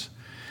my bets.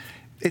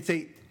 It's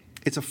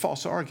a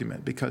false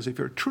argument, because if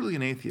you're truly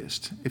an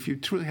atheist, if you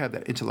truly have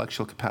that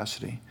intellectual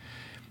capacity,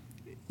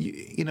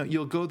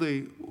 you'll go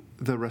the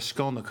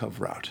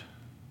Raskolnikov route,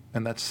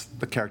 and that's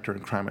the character in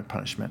Crime and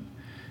Punishment.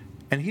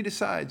 And he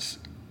decides,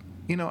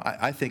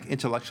 I think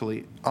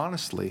intellectually,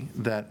 honestly,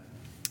 that,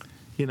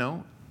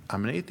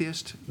 I'm an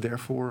atheist,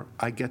 therefore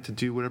I get to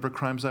do whatever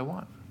crimes I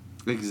want.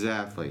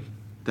 Exactly.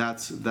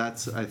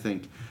 That's I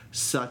think,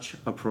 such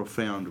a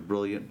profound,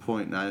 brilliant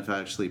point, and I've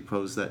actually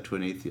posed that to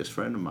an atheist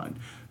friend of mine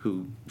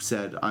who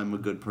said, I'm a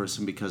good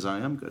person because I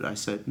am good. I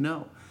said,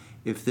 no.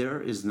 If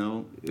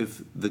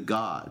the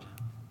God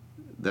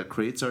that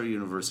creates our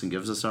universe and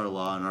gives us our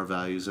law and our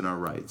values and our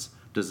rights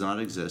does not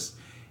exist,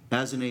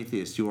 as an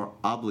atheist, you are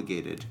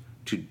obligated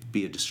to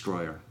be a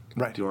destroyer.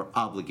 Right. You are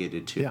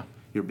obligated to. Yeah.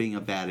 you're being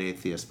a bad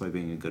atheist by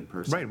being a good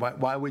person. Right.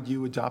 Why would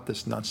you adopt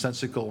this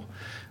nonsensical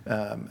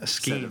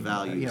scheme, Set of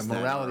values,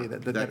 morality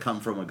that come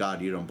from a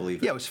God you don't believe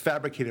in? Yeah, it was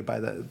fabricated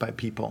by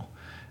people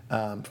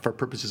for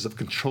purposes of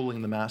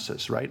controlling the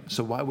masses, right?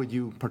 So why would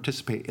you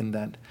participate in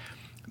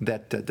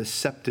that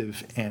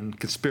deceptive and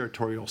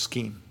conspiratorial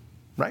scheme,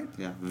 right?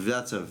 Yeah,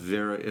 that's a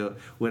very.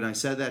 When I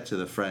said that to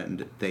the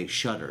friend, they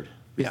shuddered.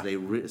 Because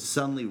they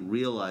suddenly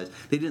realized,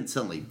 they didn't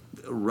suddenly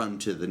run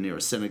to the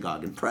nearest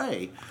synagogue and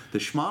pray the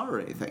Shema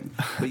or anything,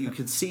 but you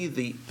could see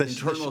the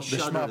internal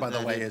shudder. The Shema, by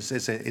the way,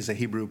 is a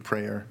Hebrew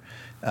prayer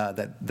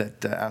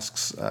that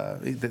asks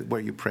where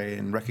you pray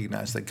and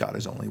recognize that God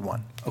is only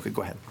one. Okay,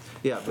 go ahead.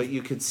 Yeah, but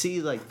you could see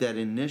like that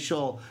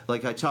initial,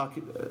 like I talk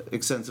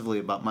extensively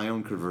about my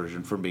own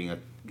conversion from being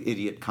an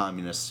idiot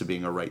communist to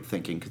being a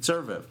right-thinking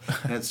conservative,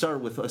 and it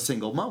started with a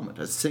single moment,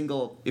 a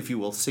single, if you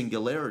will,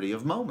 singularity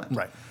of moment.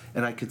 Right.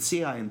 And I could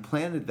see I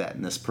implanted that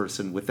in this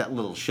person with that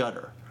little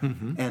shudder,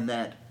 and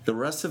that the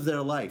rest of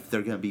their life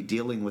they're going to be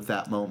dealing with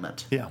that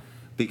moment. Yeah.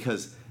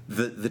 Because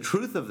the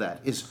truth of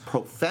that is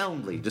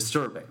profoundly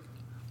disturbing.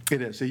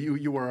 It is.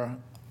 You are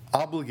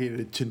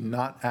obligated to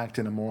not act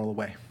in a moral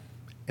way,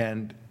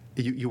 and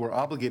you are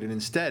obligated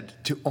instead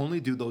to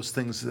only do those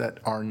things that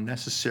are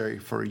necessary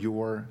for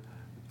your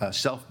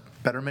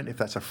self-betterment, if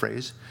that's a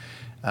phrase,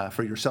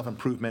 for your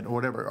self-improvement or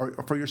whatever,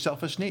 or for your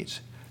selfish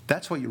needs.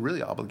 That's what you're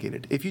really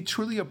obligated. If you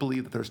truly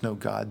believe that there's no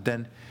God,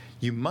 then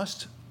you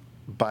must,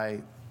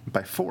 by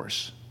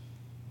force,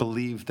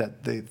 believe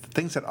that the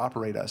things that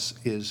operate us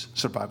is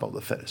survival of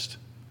the fittest,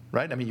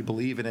 right? I mean, you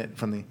believe in it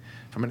from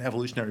an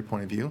evolutionary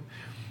point of view.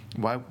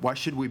 Why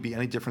should we be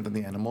any different than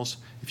the animals?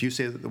 If you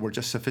say that we're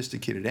just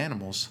sophisticated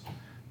animals,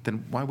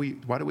 then why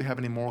do we have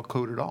any moral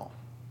code at all?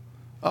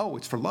 Oh,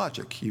 it's for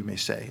logic, you may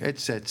say.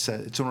 It's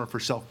in order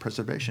for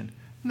self-preservation.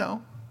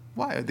 No.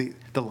 Why?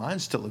 The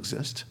lions still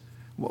exist.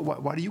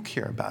 Why do you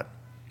care about,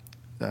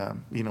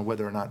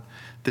 whether or not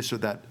this or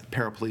that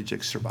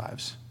paraplegic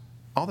survives?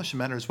 All that should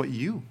matter is what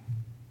you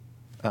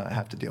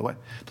have to deal with.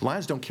 The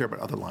lions don't care about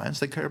other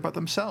lions; they care about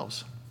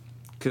themselves.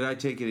 Could I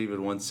take it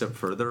even one step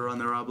further on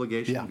their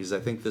obligation? Yeah. Because I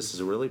think this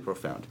is really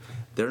profound.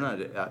 They're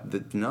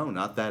not. No,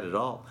 not that at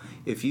all.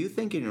 If you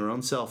think in your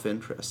own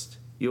self-interest,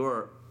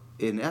 you're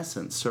in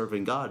essence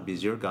serving God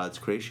because you're God's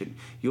creation.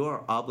 You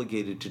are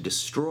obligated to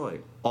destroy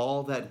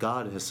all that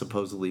God has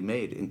supposedly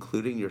made,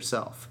 including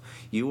yourself.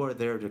 You are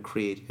there to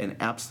create an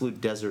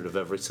absolute desert of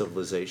every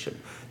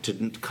civilization,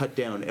 to cut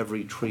down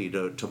every tree,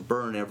 to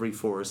burn every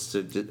forest,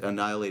 to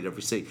annihilate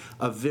every city.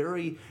 A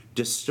very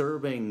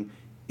disturbing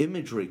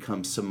imagery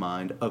comes to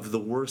mind of the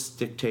worst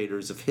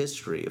dictators of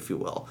history, if you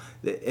will,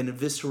 an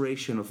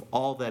evisceration of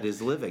all that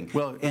is living.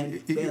 Well,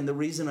 and the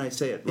reason I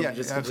say it,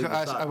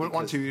 I would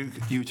want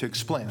you to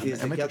explain.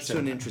 It gets to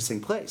an interesting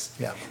place.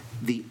 Yeah.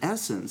 The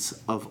essence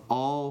of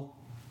all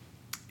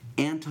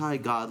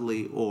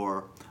anti-godly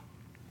or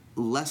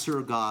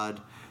lesser God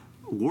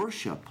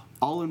worship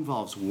all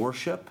involves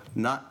worship,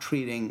 not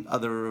treating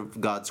other of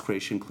God's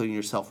creation, including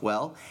yourself,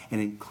 well, and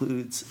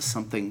includes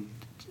something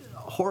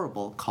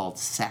horrible called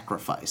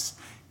sacrifice.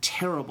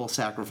 Terrible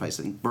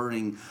sacrificing,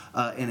 burning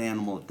an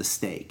animal at the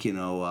stake,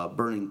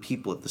 burning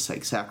people at the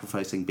stake,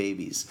 sacrificing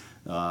babies,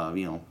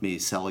 maybe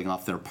selling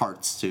off their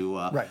parts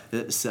to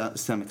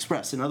STEM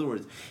Express. In other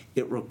words,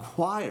 it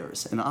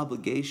requires an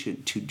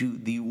obligation to do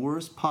the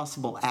worst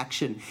possible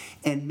action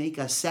and make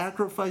a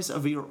sacrifice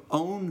of your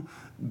own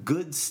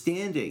good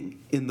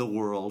standing in the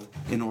world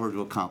in order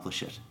to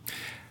accomplish it.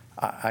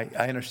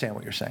 I understand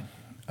what you're saying.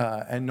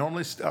 And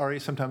normally, Ari,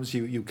 sometimes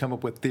you come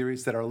up with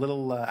theories that are a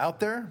little out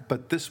there,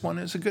 but this one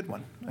is a good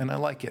one, and I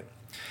like it.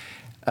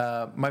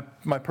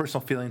 My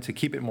personal feeling, to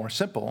keep it more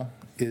simple,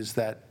 is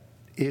that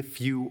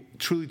if you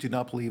truly do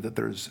not believe that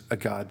there's a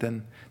God,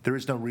 then there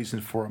is no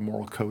reason for a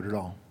moral code at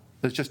all.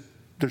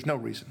 There's no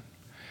reason.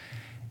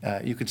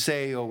 You could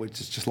say,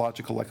 it's just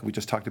logical, like we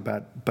just talked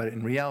about, but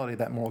in reality,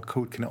 that moral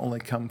code can only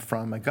come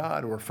from a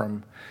God or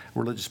from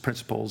religious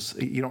principles.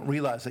 You don't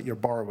realize that you're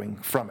borrowing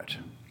from it.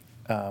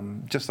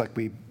 Just like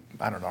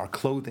our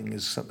clothing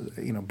is,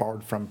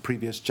 borrowed from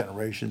previous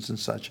generations and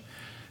such,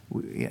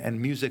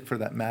 and music for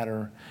that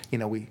matter.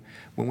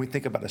 When we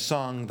think about a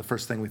song, the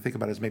first thing we think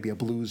about is maybe a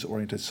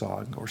blues-oriented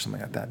song or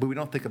something like that. But we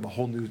don't think of a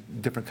whole new,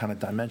 different kind of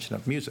dimension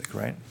of music,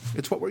 right?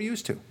 It's what we're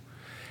used to,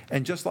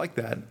 and just like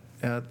that,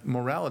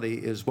 morality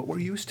is what we're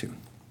used to,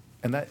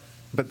 and that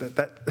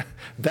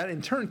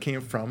in turn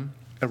came from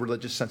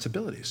religious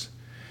sensibilities,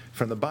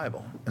 from the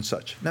Bible and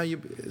such. Now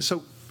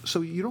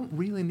So you don't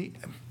really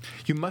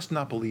you must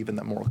not believe in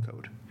that moral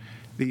code.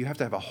 You have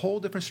to have a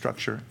whole different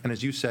structure, and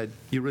as you said,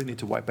 you really need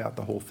to wipe out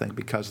the whole thing,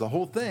 because the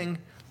whole thing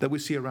that we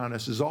see around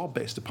us is all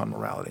based upon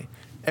morality.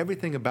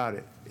 Everything about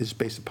it is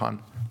based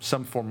upon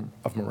some form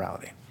of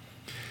morality.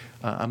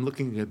 I'm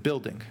looking at a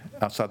building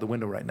outside the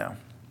window right now.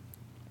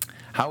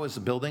 How is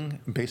the building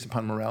based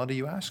upon morality,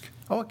 you ask?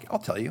 Oh, I'll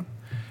tell you.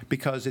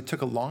 Because it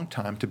took a long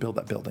time to build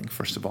that building,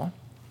 first of all.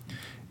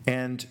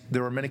 And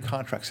there were many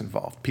contracts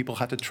involved. People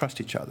had to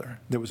trust each other.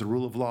 There was a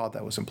rule of law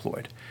that was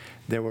employed.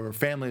 There were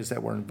families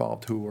that were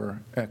involved who were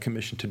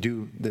commissioned to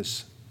do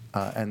this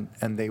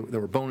and there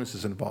were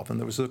bonuses involved, and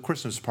there was a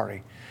Christmas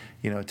party,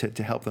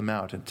 to help them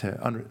out and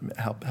to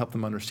help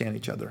them understand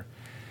each other.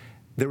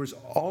 There was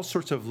all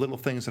sorts of little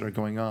things that are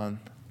going on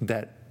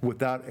that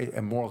without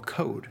a moral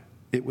code,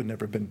 it would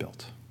never have been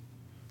built.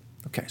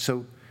 Okay,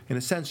 so in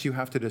a sense, you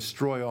have to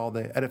destroy all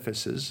the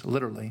edifices,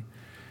 literally,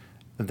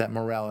 that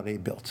morality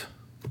built.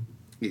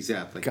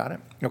 Exactly. Got it?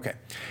 Okay.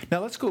 Now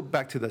let's go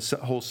back to the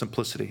whole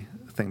simplicity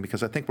thing,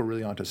 because I think we're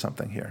really onto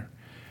something here.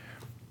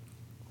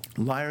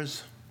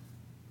 Liars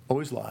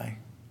always lie,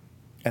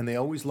 and they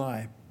always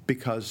lie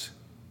because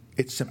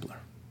it's simpler.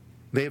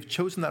 They have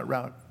chosen that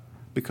route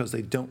because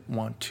they don't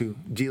want to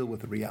deal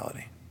with the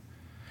reality.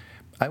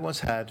 I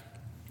once had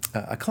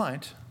a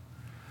client.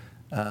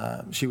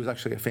 She was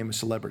actually a famous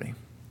celebrity.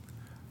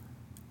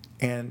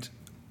 And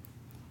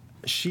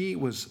she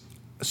was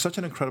such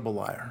an incredible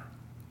liar.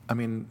 I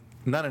mean,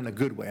 not in a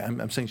good way.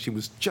 I'm saying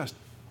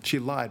she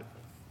lied.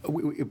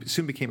 It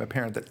soon became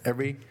apparent that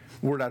every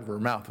word out of her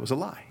mouth was a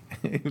lie.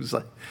 It was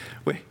like,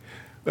 wait.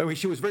 I mean,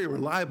 she was very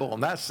reliable in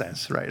that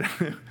sense, right?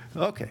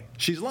 Okay,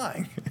 she's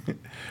lying.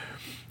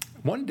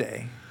 One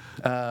day,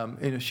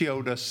 she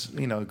owed us,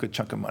 a good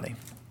chunk of money.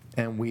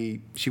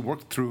 And she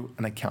worked through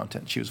an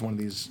accountant. She was one of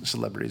these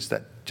celebrities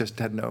that just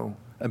had no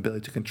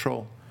ability to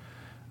control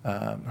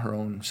her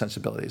own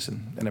sensibilities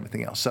and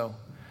everything else. So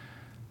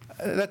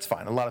that's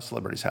fine. A lot of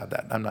celebrities have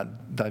that. I'm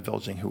not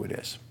divulging who it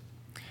is.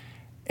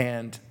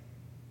 And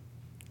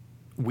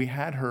we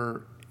had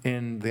her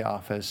in the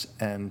office,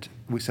 and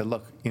we said,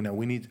 look,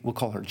 we'll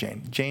call her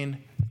Jane.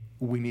 Jane,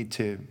 we need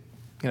to,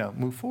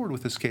 move forward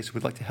with this case.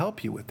 We'd like to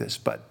help you with this,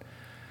 but,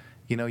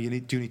 you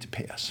do need to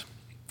pay us.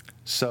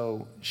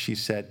 So she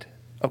said,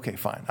 okay,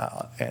 fine.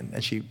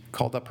 And she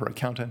called up her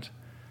accountant.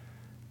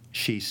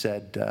 She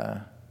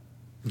said,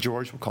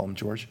 George, we'll call him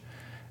George,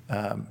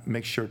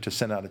 make sure to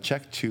send out a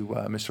check to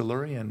Mr.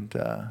 Lurie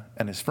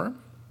and his firm.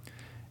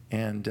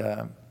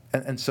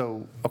 And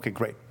so, okay,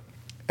 great.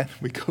 And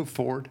we go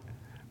forward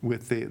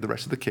with the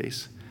rest of the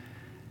case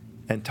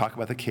and talk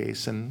about the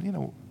case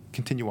and,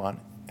 continue on.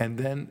 And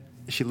then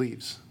she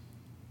leaves.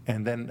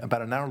 And then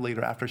about an hour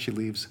later, after she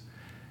leaves,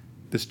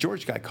 this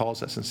George guy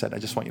calls us and said, I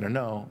just want you to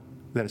know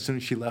that as soon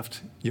as she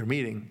left your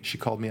meeting, she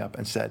called me up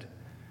and said,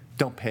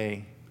 don't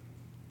pay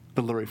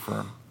the Lurie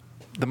firm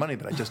the money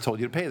that I just told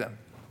you to pay them.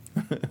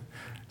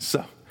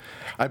 So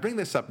I bring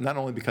this up not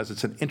only because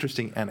it's an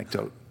interesting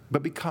anecdote,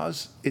 but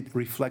because it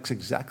reflects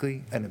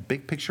exactly in a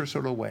big picture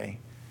sort of way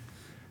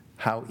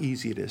how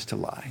easy it is to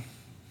lie.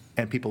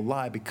 And people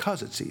lie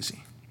because it's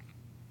easy.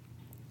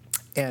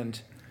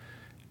 And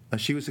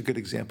she was a good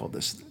example of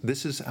this.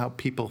 This is how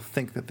people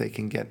think that they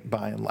can get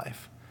by in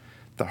life.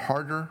 The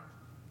harder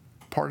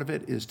part of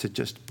it is to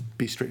just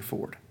be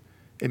straightforward.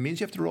 It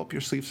means you have to roll up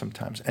your sleeves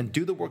sometimes and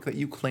do the work that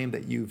you claim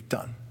that you've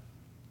done,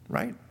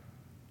 right?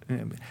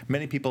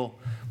 Many people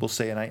will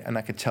say, and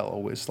I can tell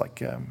always,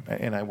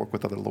 and I work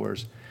with other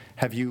lawyers,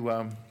 have you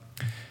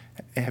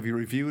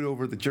reviewed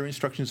over the jury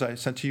instructions I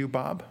sent to you,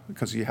 Bob?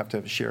 Because you have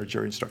to share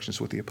jury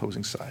instructions with the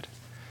opposing side.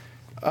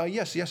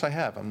 Yes, I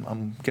have.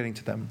 I'm getting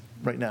to them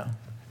right now.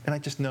 And I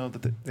just know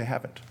that they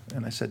haven't.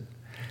 And I said,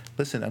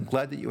 listen, I'm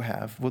glad that you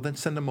have. Well, then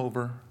send them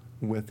over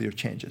with your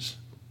changes,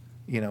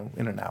 in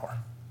an hour.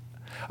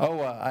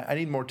 Oh, I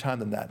need more time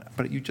than that.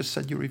 But you just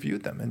said you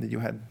reviewed them and that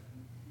you're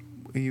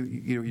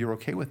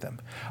okay with them.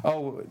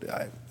 Oh,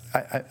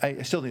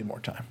 I still need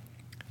more time.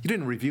 You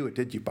didn't review it,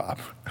 did you, Bob?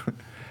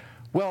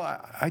 Well,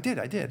 I did.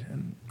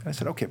 And I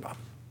said, okay, Bob.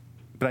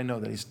 But I know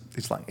that he's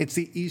lying. It's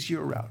the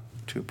easier route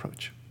to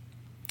approach.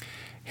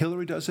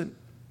 Hillary does it.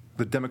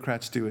 The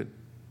Democrats do it.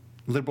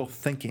 Liberal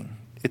thinking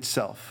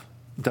itself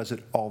does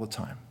it all the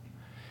time.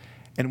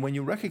 And when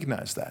you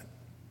recognize that,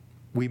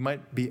 we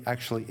might be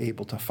actually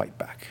able to fight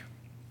back.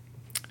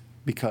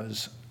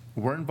 Because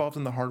we're involved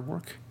in the hard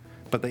work,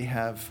 but they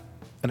have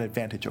an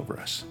advantage over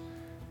us.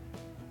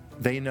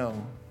 They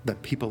know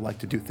that people like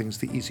to do things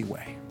the easy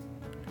way.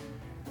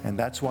 And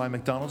that's why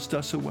McDonald's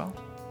does so well.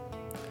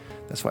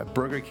 That's why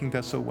Burger King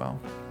does so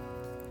well.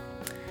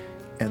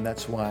 And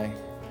that's why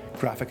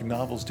graphic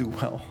novels do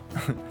well.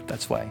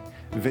 That's why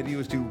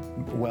videos do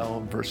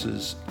well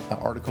versus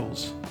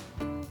articles,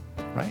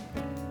 right?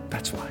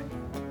 That's why.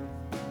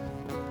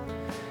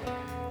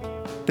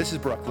 This is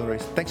Barak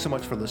Lurie. Thanks so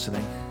much for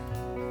listening,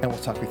 and we'll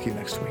talk with you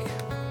next week.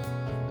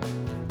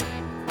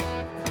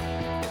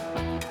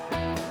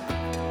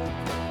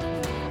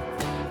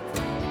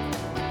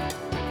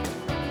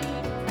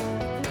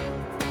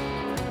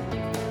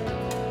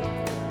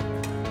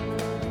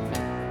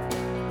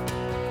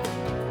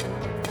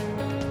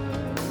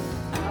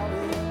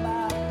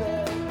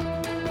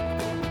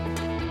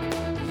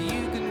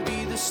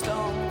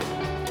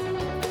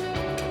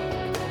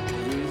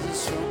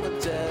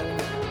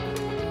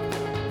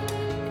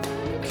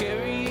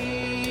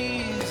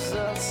 Carries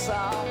us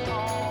out.